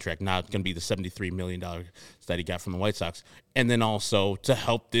contract, not going to be the $73 million that he got from the White Sox. And then also to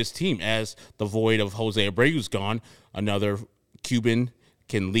help this team as the void of Jose Abreu's gone, another Cuban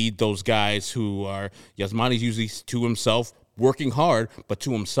can lead those guys who are – Yasmani's usually to himself, working hard, but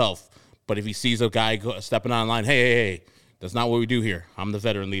to himself. But if he sees a guy stepping on line, hey, that's not what we do here. I'm the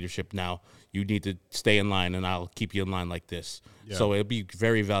veteran leadership now. You need to stay in line, and I'll keep you in line like this. Yeah. So it'll be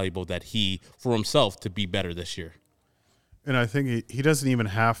very valuable that for himself, to be better this year. And I think he doesn't even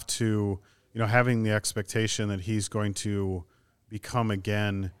have to, having the expectation that he's going to become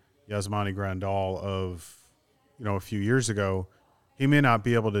again Yasmani Grandal of, a few years ago. He may not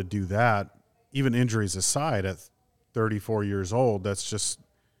be able to do that, even injuries aside, at 34 years old. That's just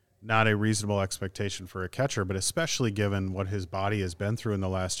not a reasonable expectation for a catcher, but especially given what his body has been through in the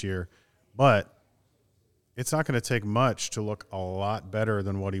last year. But it's not going to take much to look a lot better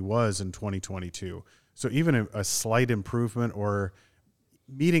than what he was in 2022. So even a slight improvement or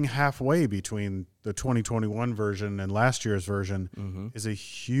meeting halfway between the 2021 version and last year's version is a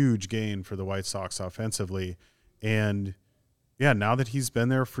huge gain for the White Sox offensively. And, now that he's been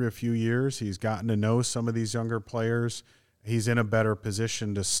there for a few years, he's gotten to know some of these younger players, he's in a better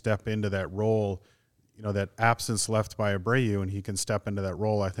position to step into that role, that absence left by Abreu, and he can step into that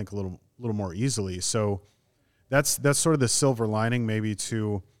role, I think, a little more easily. So that's sort of the silver lining maybe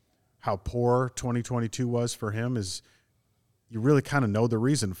to how poor 2022 was for him, is you really kind of know the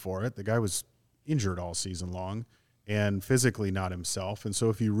reason for it. The guy was injured all season long and physically not himself. And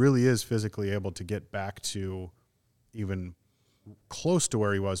so if he really is physically able to get back to even close to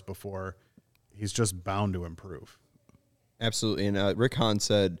where he was before, he's just bound to improve. Absolutely. And Rick Hahn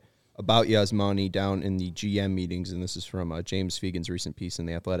said about Yasmani down in the GM meetings, and this is from James Fegan's recent piece in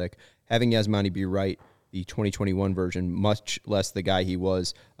The Athletic, having Yasmani be right the 2021 version, much less the guy he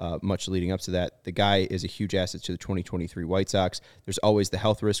was much leading up to that. The guy is a huge asset to the 2023 White Sox. There's always the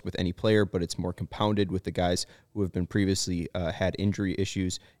health risk with any player, but it's more compounded with the guys who have been previously had injury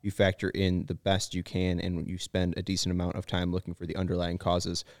issues. You factor in the best you can, and you spend a decent amount of time looking for the underlying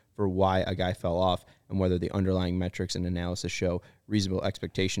causes for why a guy fell off and whether the underlying metrics and analysis show reasonable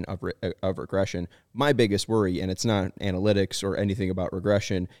expectation of regression. My biggest worry, and it's not analytics or anything about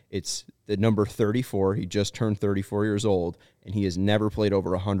regression, it's the number 34. He just turned 34 years old, and he has never played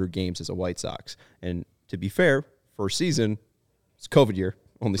over 100 games as a White Sox. And to be fair, first season, it's COVID year,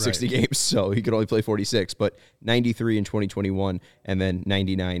 only 60 games, so he could only play 46, but 93 in 2021 and then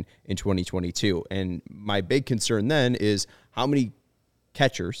 99 in 2022. And my big concern then is how many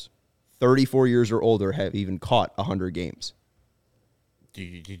catchers 34 years or older have even caught 100 games.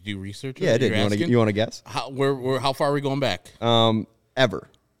 Did you do research? Yeah, I did. You want to guess? How far are we going back? Ever.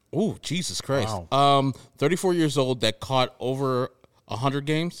 Oh, Jesus Christ. Wow. 34 years old that caught over 100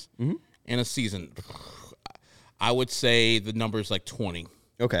 games in a season. I would say the number is like 20.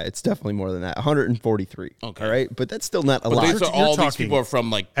 Okay, it's definitely more than that. 143. Okay. All right, but that's still not a but lot. These people are from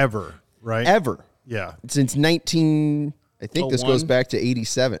like ever, right? Ever. Yeah. Since 19, I think this goes back to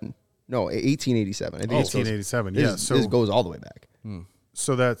 87. No, 1887. I think 1887. This goes all the way back.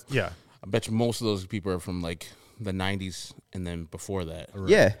 So that's, I bet you most of those people are from like the 90s and then before that. Right.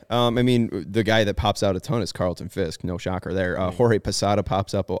 Yeah. I mean, the guy that pops out a ton is Carlton Fisk. No shocker there. Jorge Posada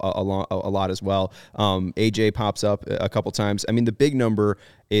pops up a lot as well. AJ pops up a couple times. I mean, the big number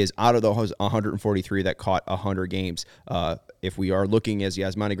is out of those 143 that caught 100 games. If we are looking as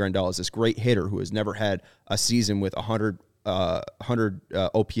Yasmani Grandal is this great hitter who has never had a season with 100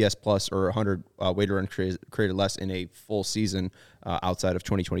 OPS plus or 100 weighted run created less in a full season outside of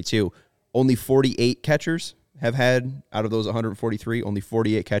 2022. Only 48 catchers have had, out of those 143, only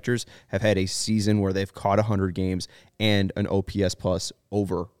 48 catchers have had a season where they've caught 100 games and an OPS plus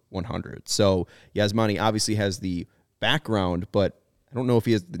over 100. So Yasmani obviously has the background, but I don't know if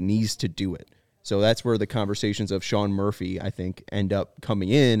he has the knees to do it. So that's where the conversations of Sean Murphy, I think, end up coming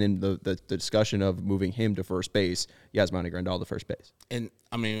in, and the discussion of moving him to first base, Yasmani Grandal to first base. And,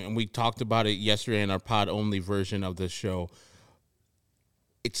 I mean, and we talked about it yesterday in our pod-only version of this show.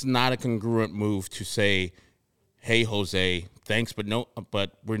 It's not a congruent move to say, hey, Jose, thanks, but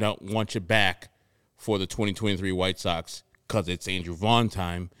we don't want you back for the 2023 White Sox because it's Andrew Vaughn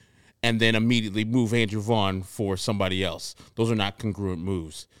time, and then immediately move Andrew Vaughn for somebody else. Those are not congruent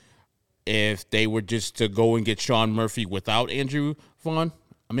moves. If they were just to go and get Sean Murphy without Andrew Vaughn,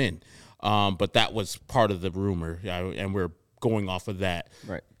 I'm in. But that was part of the rumor, and we're going off of that.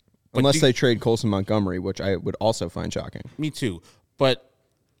 Right. Unless they trade Colson Montgomery, which I would also find shocking. Me too. But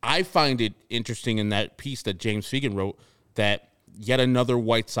I find it interesting in that piece that James Fegan wrote that yet another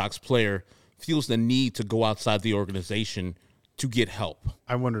White Sox player feels the need to go outside the organization to get help.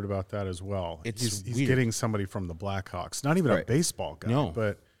 I wondered about that as well. He's weird. getting somebody from the Blackhawks, not even a baseball guy,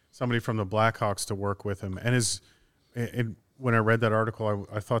 but somebody from the Blackhawks to work with him. And when I read that article,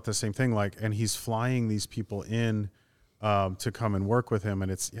 I thought the same thing. And he's flying these people in to come and work with him,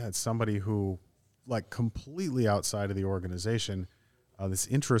 and it's somebody who, completely outside of the organization. That's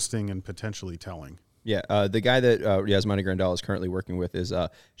interesting and potentially telling. Yeah, the guy that Yasmani Grandal is currently working with is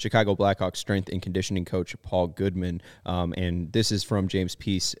Chicago Blackhawks strength and conditioning coach Paul Goodman. And this is from James'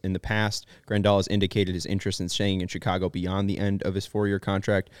 piece. In the past, Grandal has indicated his interest in staying in Chicago beyond the end of his 4-year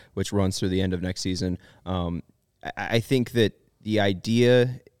contract, which runs through the end of next season. I think that the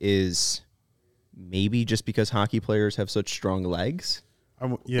idea is maybe just because hockey players have such strong legs.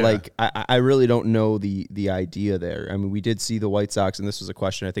 I really don't know the idea there. I mean, we did see the White Sox, and this was a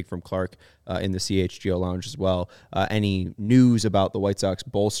question I think from Clark in the CHGO Lounge as well. Any news about the White Sox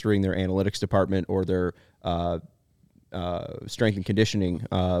bolstering their analytics department or their strength and conditioning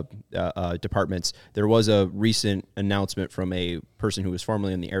departments? There was a recent announcement from a person who was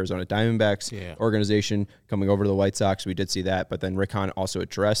formerly in the Arizona Diamondbacks organization coming over to the White Sox. We did see that, but then Rick Hahn also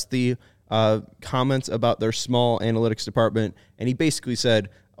addressed the comments about their small analytics department, and he basically said,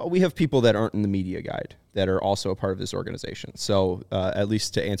 we have people that aren't in the media guide that are also a part of this organization. So at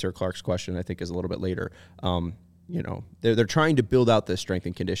least to answer Clark's question, I think is a little bit later. They're trying to build out this strength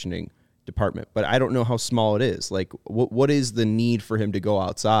and conditioning department, but I don't know how small it is. What is the need for him to go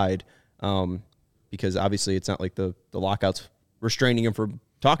outside? Because obviously it's not like the lockouts restraining him from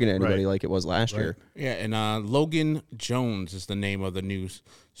talking to anybody like it was last year. Yeah, and Logan Jones is the name of the new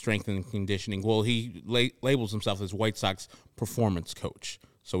strength and conditioning. Well, he labels himself as White Sox performance coach.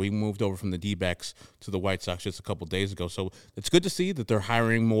 So he moved over from the D-backs to the White Sox just a couple days ago. So it's good to see that they're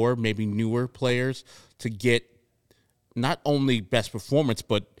hiring more, maybe newer players to get not only best performance,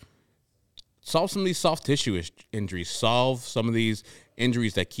 but solve some of these soft tissue injuries, solve some of these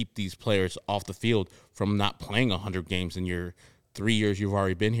injuries that keep these players off the field from not playing 100 games in your 3 years you've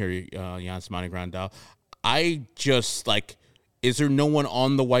already been here, Yasmani Grandal. I just, is there no one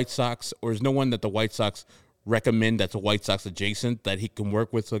on the White Sox, or is no one that the White Sox recommend that's a White Sox adjacent that he can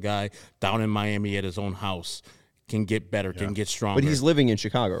work with, a guy down in Miami at his own house, can get better, can get stronger? But he's living in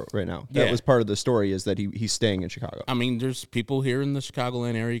Chicago right now. That was part of the story, is that he's staying in Chicago. I mean, there's people here in the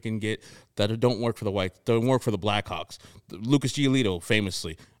Chicagoland area you can get that don't work for the Blackhawks. Lucas Giolito,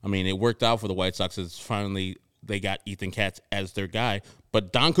 famously. I mean, it worked out for the White Sox. It's finally they got Ethan Katz as their guy.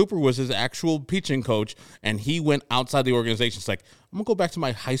 But Don Cooper was his actual pitching coach, and he went outside the organization. It's like, I'm going to go back to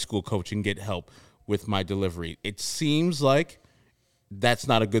my high school coach and get help with my delivery. It seems like that's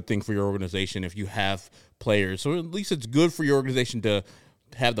not a good thing for your organization if you have players. So at least it's good for your organization to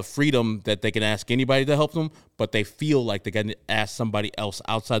have the freedom that they can ask anybody to help them, but they feel like they got to ask somebody else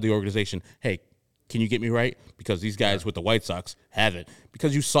outside the organization, hey, can you get me right? Because these guys with the White Sox have it.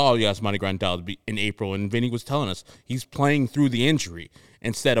 Because you saw Yasmani Grandal in April, and Vinny was telling us he's playing through the injury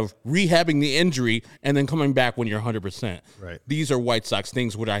instead of rehabbing the injury and then coming back when you're 100%. Right. These are White Sox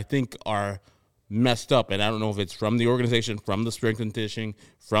things which I think are messed up, and I don't know if it's from the organization, from the strength and conditioning,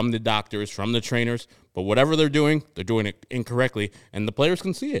 from the doctors, from the trainers, but whatever they're doing it incorrectly, and the players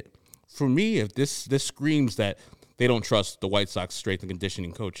can see it. For me, if this screams that they don't trust the White Sox strength and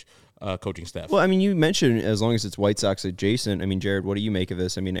conditioning coaching staff. Well, I mean, you mentioned as long as it's White Sox adjacent. I mean, Jared, what do you make of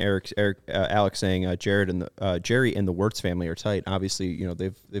this? I mean, Alex saying Jerry and the Wirtz family are tight. Obviously,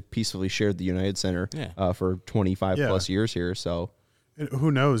 they've peacefully shared the United Center for 25 plus years here. So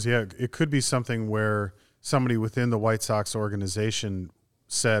who knows? Yeah, it could be something where somebody within the White Sox organization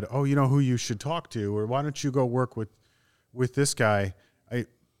said, "Oh, you know who you should talk to, or why don't you go work with this guy?"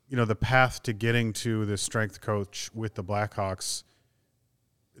 The path to getting to the strength coach with the Blackhawks,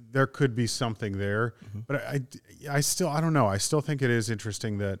 there could be something there. Mm-hmm. But I don't know. I still think it is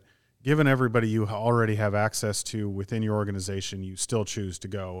interesting that given everybody you already have access to within your organization, you still choose to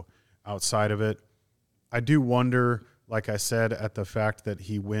go outside of it. I do wonder, like I said, at the fact that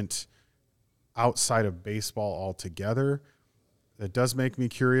he went outside of baseball altogether. That does make me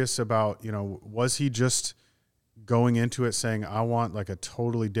curious about, was he just going into it saying, I want a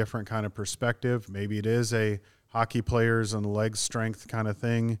totally different kind of perspective? Maybe it is a hockey players and leg strength kind of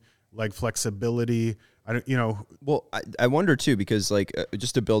thing, leg flexibility. Well, I wonder too, because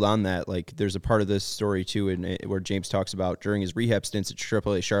just to build on that, there's a part of this story too, where James talks about during his rehab stints at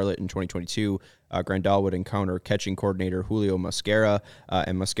AAA Charlotte in 2022, Grandal would encounter catching coordinator Julio Mascara,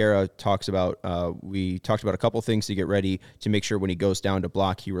 and Mascara talks about, we talked about a couple things to get ready to make sure when he goes down to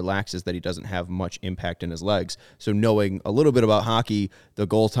block, he relaxes, that he doesn't have much impact in his legs. So knowing a little bit about hockey, the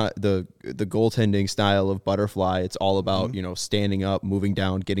goaltending style of butterfly, it's all about, standing up, moving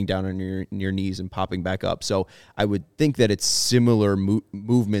down, getting down on your knees and popping back up. So I would think that it's similar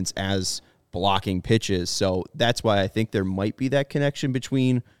movements as blocking pitches. So that's why I think there might be that connection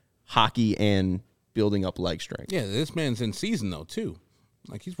between hockey and building up leg strength. Yeah, this man's in season though too.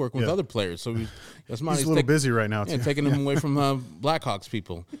 He's working with other players, so he's a little busy right now too. Taking him away from Blackhawks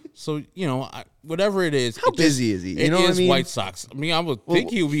people. So whatever it is, how busy is he? It is White Sox. I mean, I would think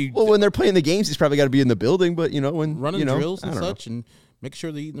he'll be. Well, when they're playing the games, he's probably got to be in the building. But when running drills and such, and make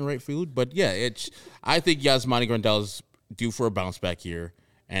sure they're eating the right food. But yeah, I think Yasmani Grandal is due for a bounce back year,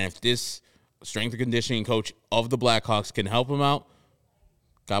 and if this strength and conditioning coach of the Blackhawks can help him out,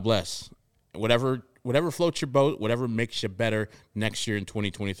 God bless. Whatever floats your boat, whatever makes you better next year in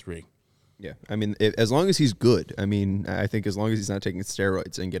 2023. Yeah, I mean, as long as he's good. I mean, I think as long as he's not taking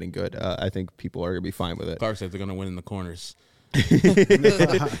steroids and getting good, I think people are going to be fine with it. Clark said they're going to win in the corners.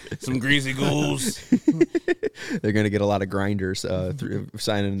 Some greasy ghouls. They're going to get a lot of grinders through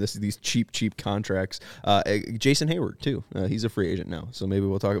signing these cheap contracts. Jason Hayward too. He's a free agent now, so maybe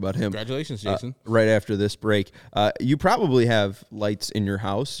we'll talk about him. Congratulations, Jason! Right after this break, you probably have lights in your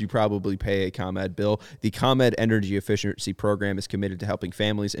house. You probably pay a ComEd bill. The ComEd Energy Efficiency Program is committed to helping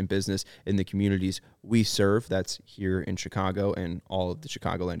families and business in the communities we serve. That's here in Chicago and all of the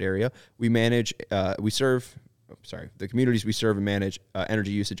Chicagoland area. The communities we serve and manage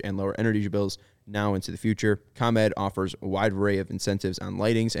energy usage and lower energy bills now into the future. ComEd offers a wide array of incentives on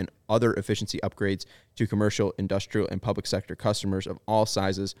lightings and other efficiency upgrades to commercial, industrial, and public sector customers of all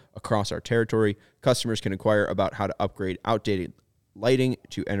sizes across our territory. Customers can inquire about how to upgrade outdated lighting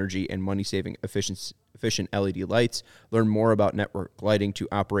to energy and money-saving efficient LED lights. Learn more about network lighting to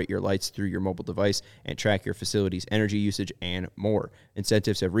operate your lights through your mobile device and track your facility's energy usage and more.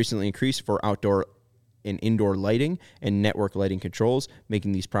 Incentives have recently increased for outdoor in indoor lighting and network lighting controls,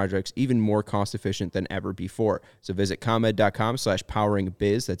 making these projects even more cost efficient than ever before. So visit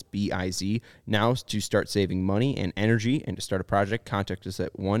ComEd.com/poweringbiz, that's BIZ, now to start saving money and energy. And to start a project, contact us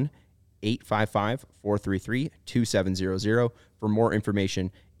at 1-855-433-2700. For more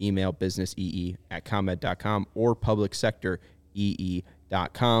information, email businessee@comed.com or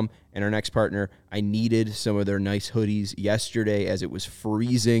publicsectoree.com. And our next partner, I needed some of their nice hoodies yesterday as it was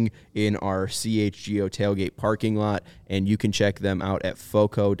freezing in our CHGO tailgate parking lot, and you can check them out at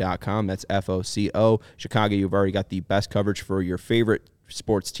foco.com. That's FOCO. Chicago, you've already got the best coverage for your favorite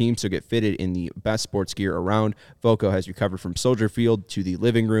sports team, so get fitted in the best sports gear around. Foco has you covered from Soldier Field to the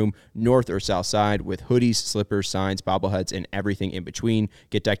living room, north or south side, with hoodies, slippers, signs, bobbleheads, and everything in between.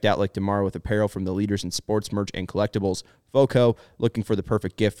 Get decked out like tomorrow with apparel from the leaders in sports merch and collectibles. Foco, looking for the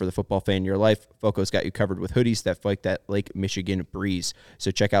perfect gift for the football fan in your life? Foco's got you covered with hoodies that fight that Lake Michigan breeze. So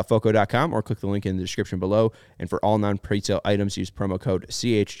check out foco.com or click the link in the description below. And for all non-presale items, use promo code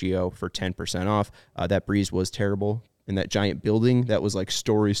CHGO for 10% off. That breeze was terrible. And that giant building that was like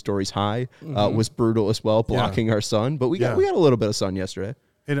stories high was brutal as well, blocking our sun. But we got a little bit of sun yesterday.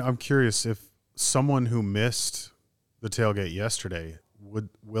 And I'm curious if someone who missed the tailgate yesterday,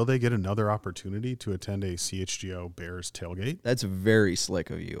 will they get another opportunity to attend a CHGO Bears tailgate? That's very slick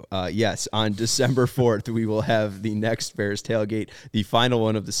of you. Yes, on December 4th, we will have the next Bears tailgate, the final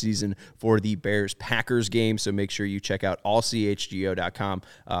one of the season for the Bears-Packers game. So make sure you check out allchgo.com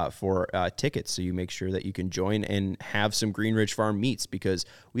for tickets, so you make sure that you can join and have some Green Ridge Farm meats, because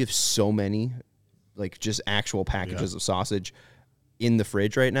we have so many, like, just actual packages of sausage in the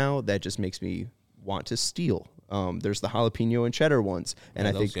fridge right now that just makes me want to steal. There's the jalapeno and cheddar ones, and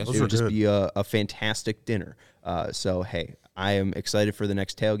I think it would just be a fantastic dinner. So, hey, I am excited for the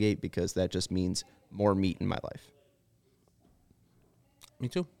next tailgate because that just means more meat in my life. Me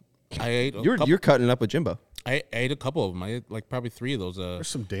too. I ate. You're cutting it up with Jimbo. I ate a couple of them. I ate like probably 3 of those. There's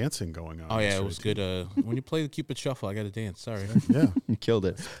some dancing going on. Oh yeah, it was good. When you play the Cupid Shuffle, I got to dance. Sorry. Yeah, you killed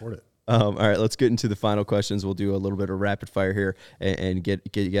it. Support it. All right, let's get into the final questions. We'll do a little bit of rapid fire here and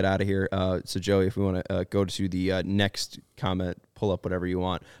get out of here. So, Joey, if we want to go to the next comment, pull up whatever you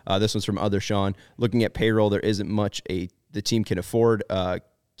want. This one's from Other Sean. Looking at payroll, there isn't much the team can afford.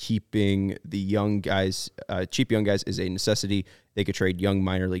 Keeping the young guys, cheap young guys, is a necessity. They could trade young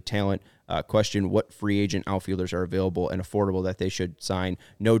minor league talent. Question: what free agent outfielders are available and affordable that they should sign?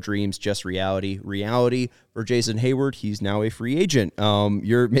 No dreams, just reality. Reality for Jason Hayward. He's now a free agent.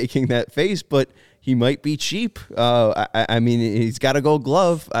 You're making that face, but he might be cheap. I mean, he's got a Gold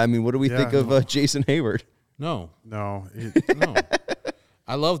Glove. I mean, what do we think of Jason Hayward? No.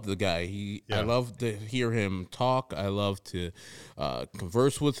 I love the guy. I love to hear him talk. I love to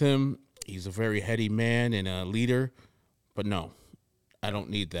converse with him. He's a very heady man and a leader. But no, I don't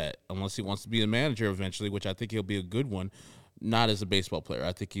need that unless he wants to be a manager eventually, which I think he'll be a good one. Not as a baseball player.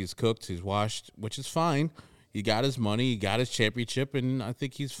 I think he's cooked, he's washed, which is fine. He got his money, he got his championship, and I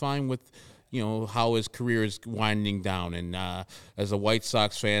think he's fine with, how his career is winding down. And as a White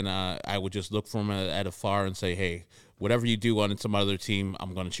Sox fan, I would just look for him at afar and say, hey, whatever you do on some other team,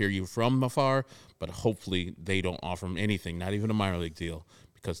 I'm going to cheer you from afar, but hopefully they don't offer him anything, not even a minor league deal,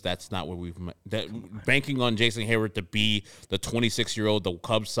 because that's not what banking on Jason Hayward to be the 26-year-old the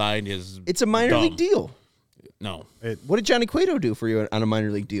Cubs signed is It's a minor league deal. No. What did Johnny Cueto do for you on a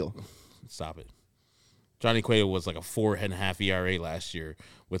minor league deal? Stop it. Johnny Cueto was like a 4.5 ERA last year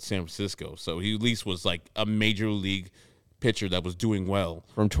with San Francisco, so he at least was like a major league pitcher that was doing well.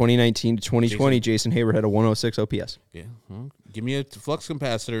 From 2019 to 2020, Jason Hayward had a 106 OPS. Yeah, well, give me a flux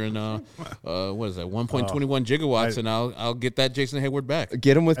capacitor and what is that, 1.21 gigawatts, and I'll get that Jason Hayward back.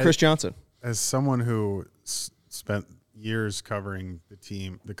 Get him with Chris Johnson. As someone who spent years covering the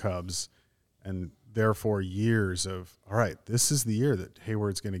team, the Cubs, and therefore years of, all right, this is the year that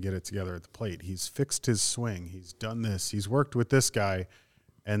Hayward's going to get it together at the plate. He's fixed his swing. He's done this. He's worked with this guy,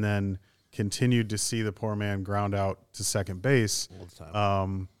 and then continued to see the poor man ground out to second base.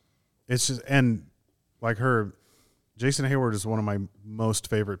 It's just, and like Jason Hayward is one of my most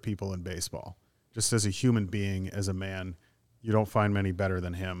favorite people in baseball. Just as a human being, as a man, you don't find many better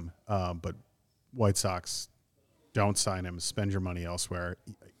than him. But White Sox, don't sign him. Spend your money elsewhere,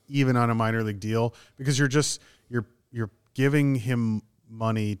 even on a minor league deal, because you're giving him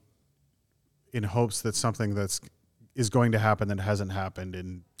money in hopes that something is going to happen that hasn't happened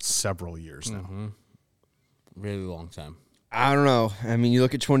in several years now. Really long time. I don't know. I mean, you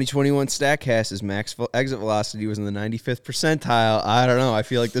look at 2021 StatCast, his max exit velocity was in the 95th percentile. I don't know. I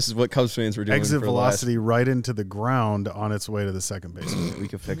feel like this is what Cubs fans were doing. Exit velocity right into the ground on its way to the second baseman. We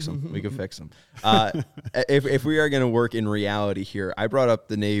could fix him. We could fix him. If we are going to work in reality here, I brought up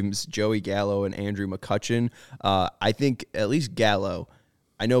the names Joey Gallo and Andrew McCutchen. I think at least Gallo,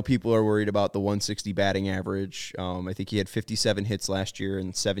 I know people are worried about the 160 batting average. I think he had 57 hits last year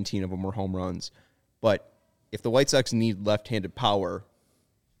and 17 of them were home runs. But if the White Sox need left-handed power,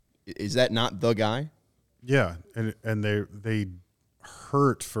 is that not the guy? Yeah, and they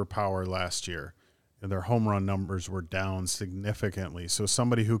hurt for power last year, and their home run numbers were down significantly. So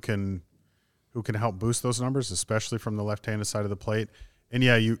somebody who can help boost those numbers, especially from the left-handed side of the plate. And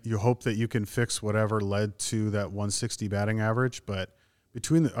yeah, you hope that you can fix whatever led to that 160 batting average. But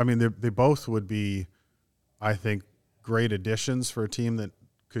they both would be, I think, great additions for a team that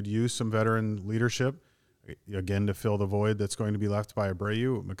could use some veteran leadership. Again, to fill the void that's going to be left by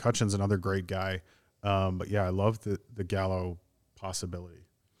Abreu. McCutchen's another great guy. But, yeah, I love the Gallo possibility.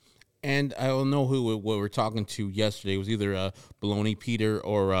 And I don't know who we were talking to yesterday. It was either Baloney Peter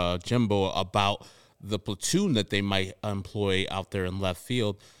or Jimbo about the platoon that they might employ out there in left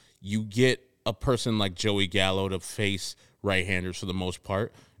field. You get a person like Joey Gallo to face right-handers for the most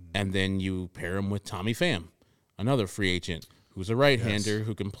part, and then you pair him with Tommy Pham, another free agent who's a right-hander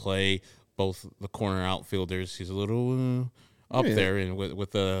who can play – both the corner outfielders. He's a little up there and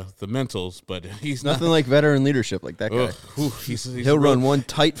with the mentals, but he's nothing like veteran leadership like that guy. He's he'll run one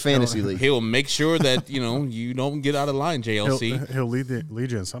tight fantasy league. He'll make sure that you don't get out of line, JLC. He'll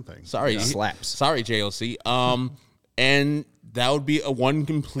lead you in something. Sorry, slaps. Sorry, JLC. And that would be a one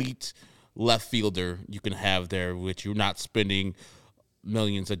complete left fielder you can have there, which you're not spending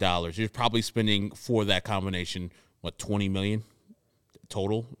millions of dollars. You're probably spending for that combination $20 million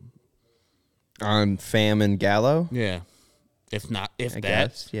total. On Pham and Gallo? Yeah. If I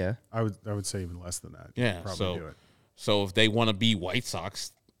guess, yeah. I would say even less than that. Yeah. Probably do it. So if they want to be White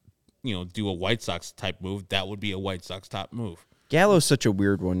Sox, do a White Sox type move, that would be a White Sox type move. Gallo's such a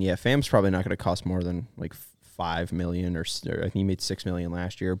weird one. Yeah, Pham's probably not going to cost more than like $5 million, or I think he made $6 million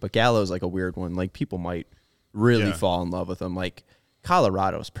last year. But Gallo's like a weird one. Like people might really fall in love with him. Like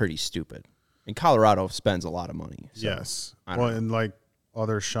Colorado's pretty stupid, and Colorado spends a lot of money. So, yes. And like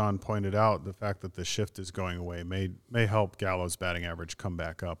Sean pointed out, the fact that the shift is going away may help Gallo's batting average come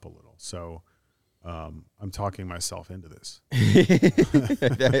back up a little. So I'm talking myself into this. I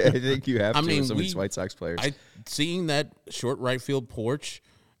think you have with some of these White Sox players. Seeing that short right field porch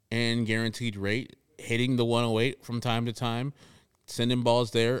and guaranteed rate, hitting the 108 from time to time, sending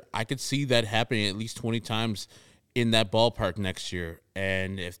balls there, I could see that happening at least 20 times in that ballpark next year.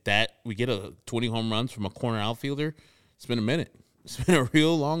 And if we get 20 home runs from a corner outfielder, it's been a minute. It's been a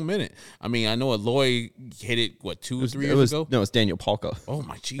real long minute. I mean, I know Eloy hit it, 2 or 3 years ago? No, it's Daniel Palka. Oh,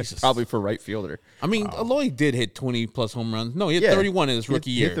 my Jesus. Probably for right fielder. I mean, Eloy did hit 20-plus home runs. No, he hit 31 in his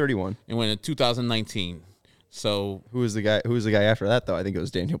rookie year. He hit 31. And went in 2019. So Who was the guy after that, though? I think it was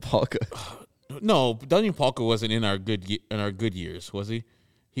Daniel Palka. No, Daniel Palka wasn't in our good years, was he?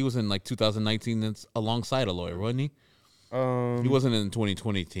 He was in, 2019 that's alongside Eloy, wasn't he? He wasn't in the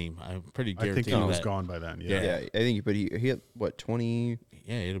 2020 team. I'm pretty guaranteed I think he was gone by then. Yeah, I think, but he hit 20?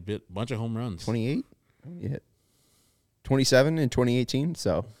 Yeah, he hit a bunch of home runs. 28? He hit 27 in 2018.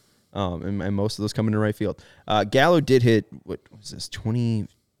 So, and most of those come into right field. Gallo did hit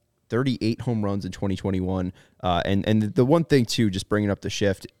 38 home runs in 2021. And the one thing too, just bringing up the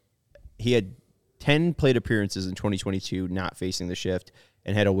shift, he had 10 plate appearances in 2022, not facing the shift,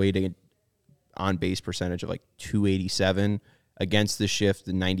 and had a weighted on-base percentage of 287 against the shift.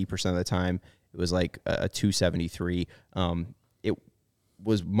 90% of the time, it was a 273. It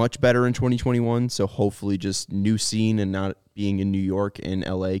was much better in 2021, so hopefully just new scene and not being in New York and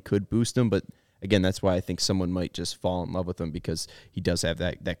LA could boost him. But again, that's why I think someone might just fall in love with him, because he does have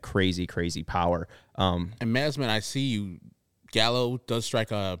that crazy, crazy power. And Masman, I see you. Gallo does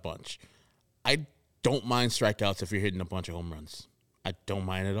strike out a bunch. I don't mind strikeouts if you're hitting a bunch of home runs. I don't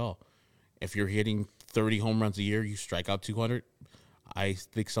mind at all. If you're hitting 30 home runs a year, you strike out 200. I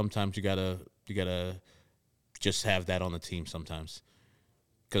think sometimes you gotta just have that on the team sometimes,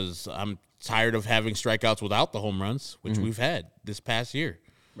 because I'm tired of having strikeouts without the home runs, which we've had this past year.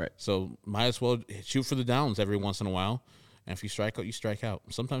 Right. So might as well shoot for the downs every once in a while, And if you strike out, you strike out.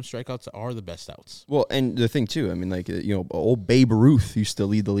 Sometimes strikeouts are the best outs. Well, and the thing too, I mean, like, old Babe Ruth used to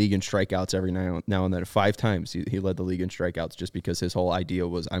lead the league in strikeouts every now and then. 5 times he led the league in strikeouts just because his whole idea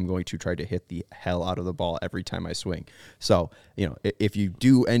was, I'm going to try to hit the hell out of the ball every time I swing. So, if you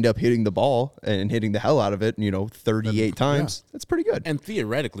do end up hitting the ball and hitting the hell out of it, 38 times, that's pretty good. And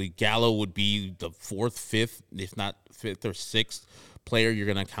theoretically, Gallo would be the 4th, 5th, if not 5th or 6th player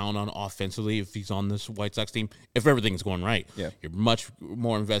you're going to count on offensively if he's on this White Sox team, if everything's going right. Yeah. You're much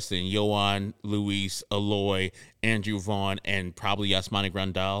more invested in Yohan, Luis, Eloy, Andrew Vaughn, and probably Yasmani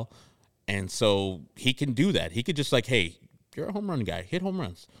Grandal. And so he can do that. He could just hey, you're a home run guy. Hit home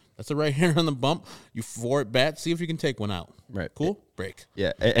runs. That's the right hander on the bump. You 4 at bat. See if you can take one out. Right. Cool? Break.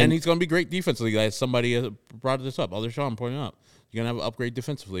 Yeah. And he's going to be great defensively, guys. Somebody brought this up. Other Sean pointed out. You're going to have an upgrade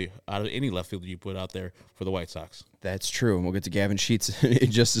defensively out of any left fielder you put out there for the White Sox. That's true, and we'll get to Gavin Sheets in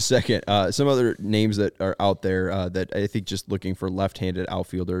just a second. Some other names that are out there that I think just looking for left-handed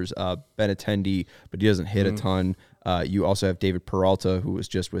outfielders, Benintendi, but he doesn't hit a ton. You also have David Peralta, who was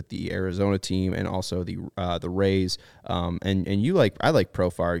just with the Arizona team, and also the Rays. And I like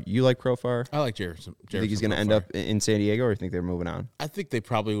Profar. You like Profar? I like Jarrison. Do you think he's going to end up in San Diego, or do you think they're moving on? I think they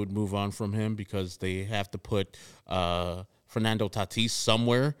probably would move on from him because they have to put Fernando Tatis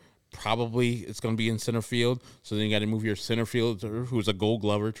somewhere. Probably it's going to be in center field. So then you got to move your center fielder, who's a Gold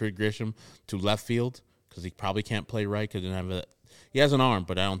Glover, Trey Grisham, to left field because he probably can't play right because he has an arm,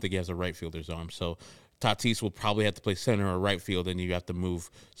 but I don't think he has a right fielder's arm. So Tatis will probably have to play center or right field, and you have to move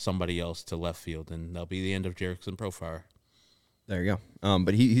somebody else to left field, and that'll be the end of Jerickson Profar. There you go.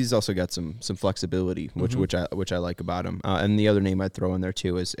 But he's also got some flexibility, which I like about him. And the other name I'd throw in there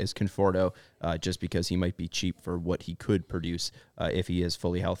too is Conforto, just because he might be cheap for what he could produce if he is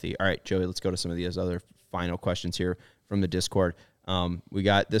fully healthy. All right, Joey, let's go to some of these other final questions here from the Discord. We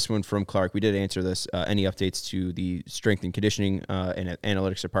got this one from Clark. We did answer this. Any updates to the strength and conditioning and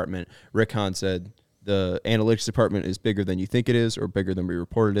analytics department? Rick Hahn said the analytics department is bigger than you think it is, or bigger than we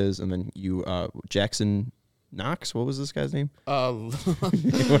report it is. And then Jackson Knox, what was this guy's name?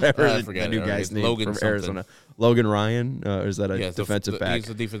 Whatever the new guy's name Logan from something. Arizona. Logan Ryan, or is that a defensive back? He's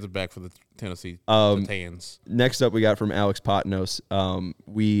a defensive back for the Tennessee Titans. Next up, we got from Alex Potnos.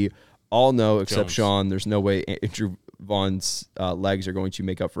 We all know, except Jones. Sean, there's no way Andrew Vaughn's legs are going to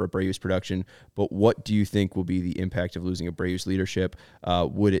make up for Abreu's production. But what do you think will be the impact of losing Abreu's leadership?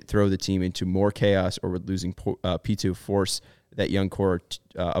 Would it throw the team into more chaos, or would losing P2 force that young core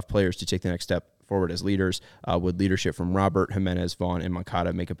of players to take the next step forward as leaders? Would leadership from Robert, Jimenez, Vaughn, and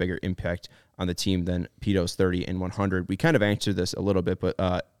Moncada make a bigger impact on the team than Pito's 30 and 100? We kind of answered this a little bit, but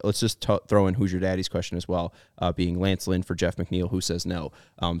let's just throw in who's your daddy's question as well, being Lance Lynn for Jeff McNeil, who says no.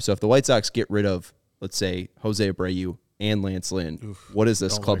 So if the White Sox get rid of, let's say, Jose Abreu and Lance Lynn, what does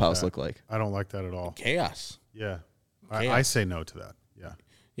this clubhouse look like? I don't like that at all. Chaos. Yeah. I say no to that. Yeah.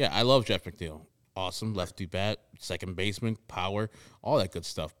 Yeah, I love Jeff McNeil. Awesome lefty bat, second baseman, power, all that good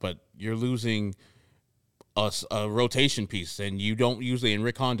stuff. But you're losing a rotation piece, and you don't usually, and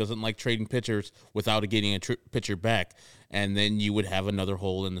Rick Hahn doesn't like trading pitchers without getting a pitcher back, and then you would have another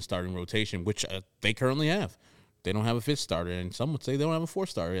hole in the starting rotation, which they currently have. They don't have a 5th starter, and some would say they don't have a 4th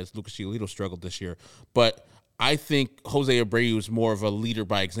starter, as Lucas Giolito struggled this year. But I think Jose Abreu is more of a leader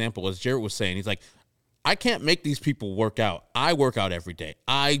by example, as Jarrett was saying. He's like, I can't make these people work out. I work out every day.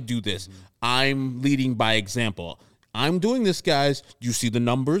 I do this. I'm leading by example. I'm doing this, guys. You see the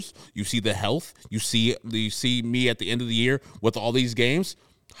numbers. You see the health. You see me at the end of the year with all these games.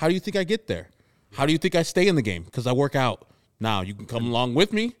 How do you think I get there? How do you think I stay in the game? Because I work out. Now, you can come along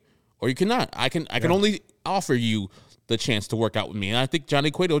with me, or you cannot. I can only offer you the chance to work out with me. And I think Johnny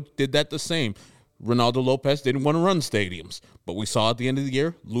Cueto did that the same. Ronaldo Lopez didn't want to run stadiums. But we saw at the end of the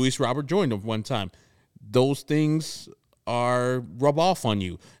year, Luis Robert joined him one time. Those things rub off on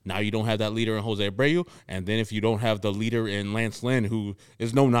you. Now you don't have that leader in Jose Abreu, and then if you don't have the leader in Lance Lynn, who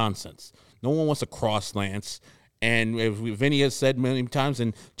is no nonsense. No one wants to cross Lance. And as Vinny has said many times,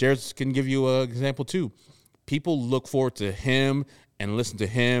 and Jared can give you an example too, people look forward to him and listen to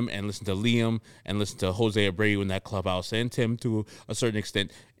Liam and listen to Jose Abreu in that clubhouse, and Tim to a certain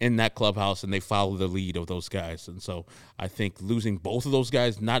extent in that clubhouse, and they follow the lead of those guys. And so I think losing both of those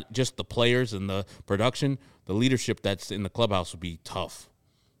guys, not just the players and the production, the leadership that's in the clubhouse would be tough.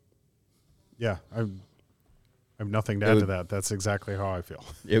 Yeah, I have nothing to add to that. That's exactly how I feel.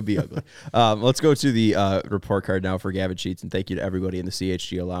 It would be ugly. Let's go to the report card now for Gavin Sheets, and thank you to everybody in the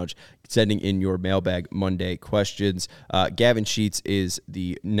CHGO Lounge sending in your Mailbag Monday questions. Gavin Sheets is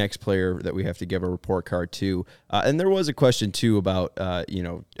the next player that we have to give a report card to. And there was a question, too, about,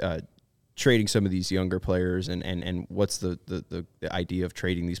 trading some of these younger players and what's the idea of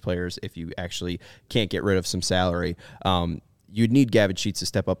trading these players if you actually can't get rid of some salary. You'd need Gavin Sheets to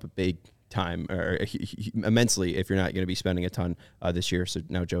step up a big time or immensely if you're not going to be spending a ton this year. So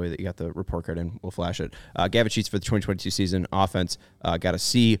now, Joey, that you got the report card in, we'll flash it. Gavin Sheets for the 2022 season, offense got a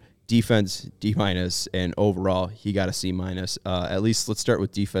C, defense D-, and overall he got a C-. At least let's start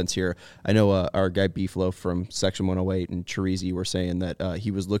with defense here. I know our guy Beefloaf from Section 108 and Chirizi were saying that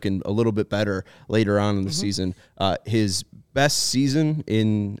he was looking a little bit better later on in the season. His best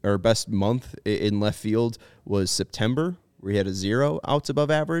best month in left field was September, where he had a 0 outs above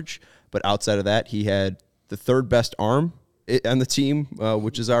average. But outside of that, he had the 3rd best arm on the team,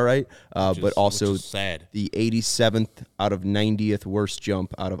 which is all right, but also the 87th out of 90th worst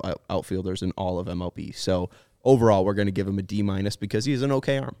jump out of outfielders in all of MLB. So overall, we're going to give him a D- because he has an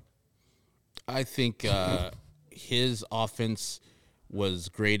okay arm. I think his offense was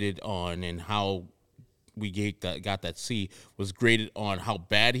graded on, and how we got that C was graded on how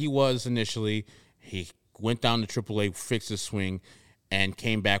bad he was initially. He went down to AAA, fixed his swing, and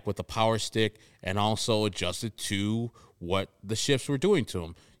came back with a power stick and also adjusted to what the shifts were doing to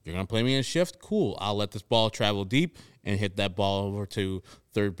him. You're going to play me in a shift? Cool. I'll let this ball travel deep and hit that ball over to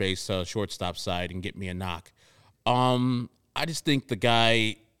third base, shortstop side and get me a knock. I just think the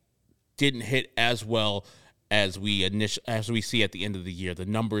guy didn't hit as well as we see at the end of the year. The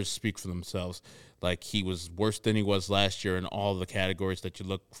numbers speak for themselves. Like, he was worse than he was last year in all the categories that you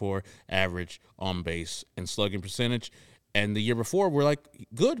look for: average, on base, and slugging percentage. And the year before, we're like,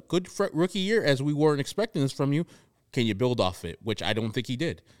 good rookie year, as we weren't expecting this from you. Can you build off it? Which I don't think he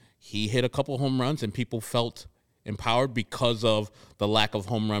did. He hit a couple home runs, and people felt empowered because of the lack of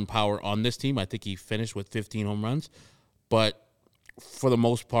home run power on this team. I think he finished with 15 home runs. But for the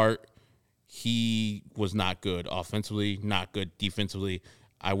most part, he was not good offensively, not good defensively.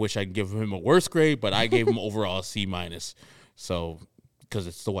 I wish I could give him a worse grade, but I gave him overall a C-. So, because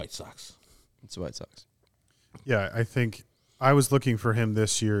it's the White Sox. It's the White Sox. Yeah, I think I was looking for him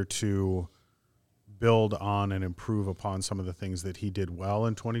this year to build on and improve upon some of the things that he did well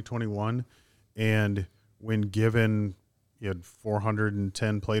in 2021. And when given, he had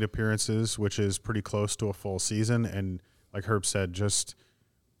 410 plate appearances, which is pretty close to a full season. And like Herb said, just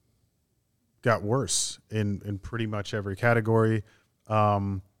got worse in pretty much every category.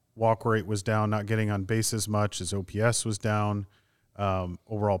 Walk rate was down, not getting on base as much. His OPS was down.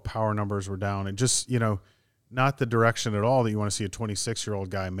 Overall power numbers were down. And just, not the direction at all that you want to see a 26-year-old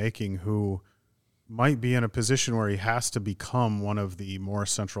guy making, who might be in a position where he has to become one of the more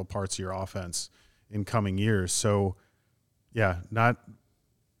central parts of your offense in coming years. So, yeah, not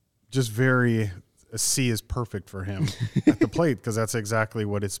just a C is perfect for him at the plate, because that's exactly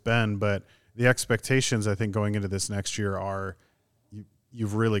what it's been. But the expectations, I think, going into this next year are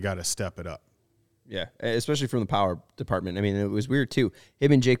you've really got to step it up. Yeah, especially from the power department. I mean, it was weird, too.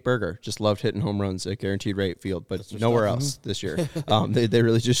 Him and Jake Berger just loved hitting home runs at guaranteed rate field, but nowhere else this year. They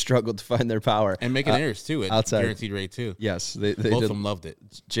really just struggled to find their power. And making errors, too, at outside. Guaranteed rate, too. Yes. Both of them loved it.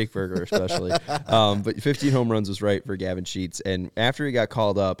 Jake Berger especially. But 15 home runs was right for Gavin Sheets. And after he got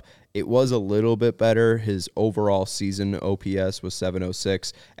called up, it was a little bit better. His overall season OPS was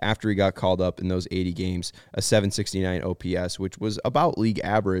 706. After he got called up in those 80 games, a 769 OPS, which was about league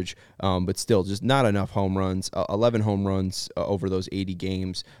average, but still just not enough home runs. 11 home runs over those 80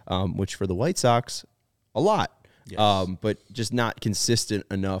 games, which for the White Sox, a lot. Yes. But just not consistent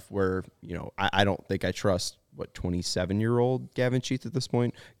enough where, I don't think I trust 27-year-old Gavin Sheets at this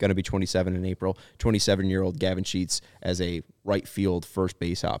point, going to be 27 in April, 27-year-old Gavin Sheets as a right field first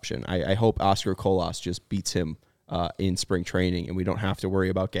base option. I hope Oscar Colas just beats him in spring training, and we don't have to worry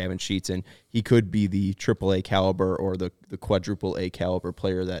about Gavin Sheets, and he could be the AAA caliber or the quadruple A caliber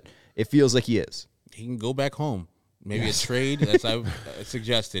player that it feels like he is. He can go back home. Maybe a trade, as I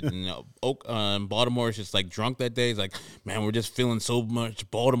suggested. And Baltimore is just like drunk that day. He's like, man, we're just feeling so much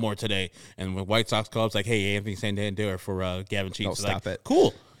Baltimore today. And when White Sox call, it's like, hey, Anthony Santander for Gavin Sheets. Oh, stop it.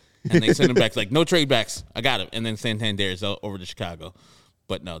 Cool. And they send him back. It's like, no trade backs. I got him. And then Santander is over to Chicago.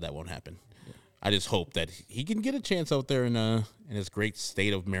 But no, that won't happen. I just hope that he can get a chance out there in his great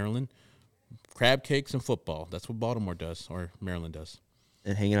state of Maryland. Crab cakes and football. That's what Baltimore does, or Maryland does.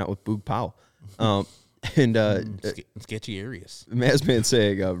 And hanging out with Boog Powell. And sketchy areas. Mazman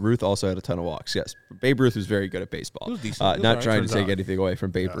saying Ruth also had a ton of walks. Yes, Babe Ruth was very good at baseball. Not trying to take anything away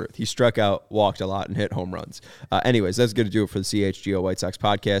from Babe Ruth. He struck out, walked a lot, and hit home runs. Anyways, that's going to do it for the CHGO White Sox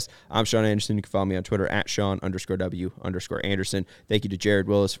podcast. I'm Sean Anderson. You can follow me on Twitter at Sean_W_Anderson. Thank you to Jared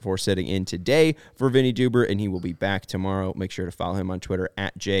Willis for sitting in today for Vinny Duber, and he will be back tomorrow. Make sure to follow him on Twitter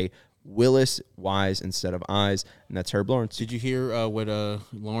at Willis Wise instead of Eyes, and that's Herb Lawrence. Did you hear what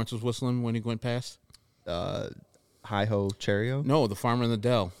Lawrence was whistling when he went past? Hi-Ho Cheerio? No, the Farmer in the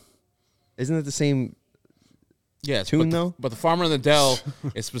Dell. Isn't it the same Yes, tune, but though? But the Farmer in the Dell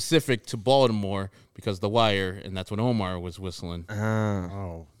is specific to Baltimore because The Wire, and that's what Omar was whistling.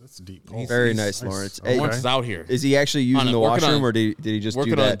 Oh, that's a deep. Very nice, Lawrence. Hey, Lawrence is out here. is he actually using the working washroom, on- or did he just do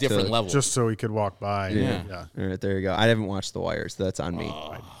working that on a different level. Just so he could walk by. Yeah. All right, there you go. I haven't watched The Wire, so that's on me.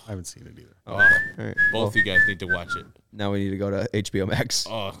 I haven't seen it either. All right. Both you guys need to watch it. Now we need to go to HBO Max.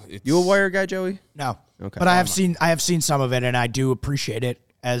 It's, You a Wire guy, Joey? No. Okay. But I have seen some of it, and I do appreciate it,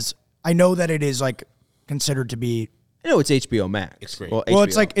 as I know that it is like considered to be. I know it's HBO Max. It's great. Well, Well,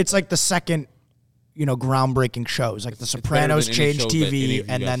 HBO. it's like the second, groundbreaking shows. Like The better Sopranos than any changed show that any of TV, you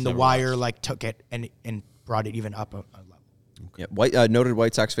and guys then The ever Wire watched. like took it and brought it even up a level. Yeah, noted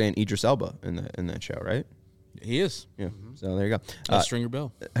White Sox fan Idris Elba in that show, right? he is. Yeah. So there you go. That's Stringer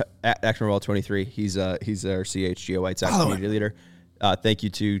Bell. Action Ball 23. He's our CHGO White Sox Follow community leader. Thank you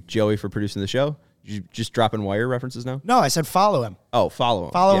to Joey for producing the show. You just dropping Wire references now? No, I said follow him. Oh, follow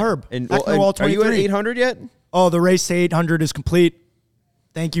him. Follow Herb. And, Action Ball are you at 23. 800 yet? Oh, the race to 800 is complete.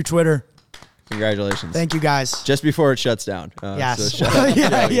 Thank you, Twitter. Congratulations. Thank you, guys. Just before it shuts down. Yes. So shout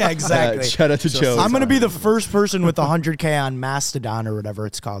out, yeah, exactly. shout out to Joey. I'm going to be the first person with 100K on Mastodon or whatever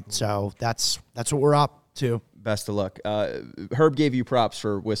it's called. So that's what we're up to. Best of luck. Herb gave you props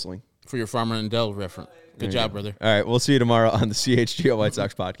for whistling. For your Farmer and Dell reference. Good job, brother. All right, we'll see you tomorrow on the CHGO White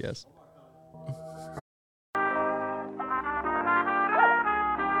Sox podcast.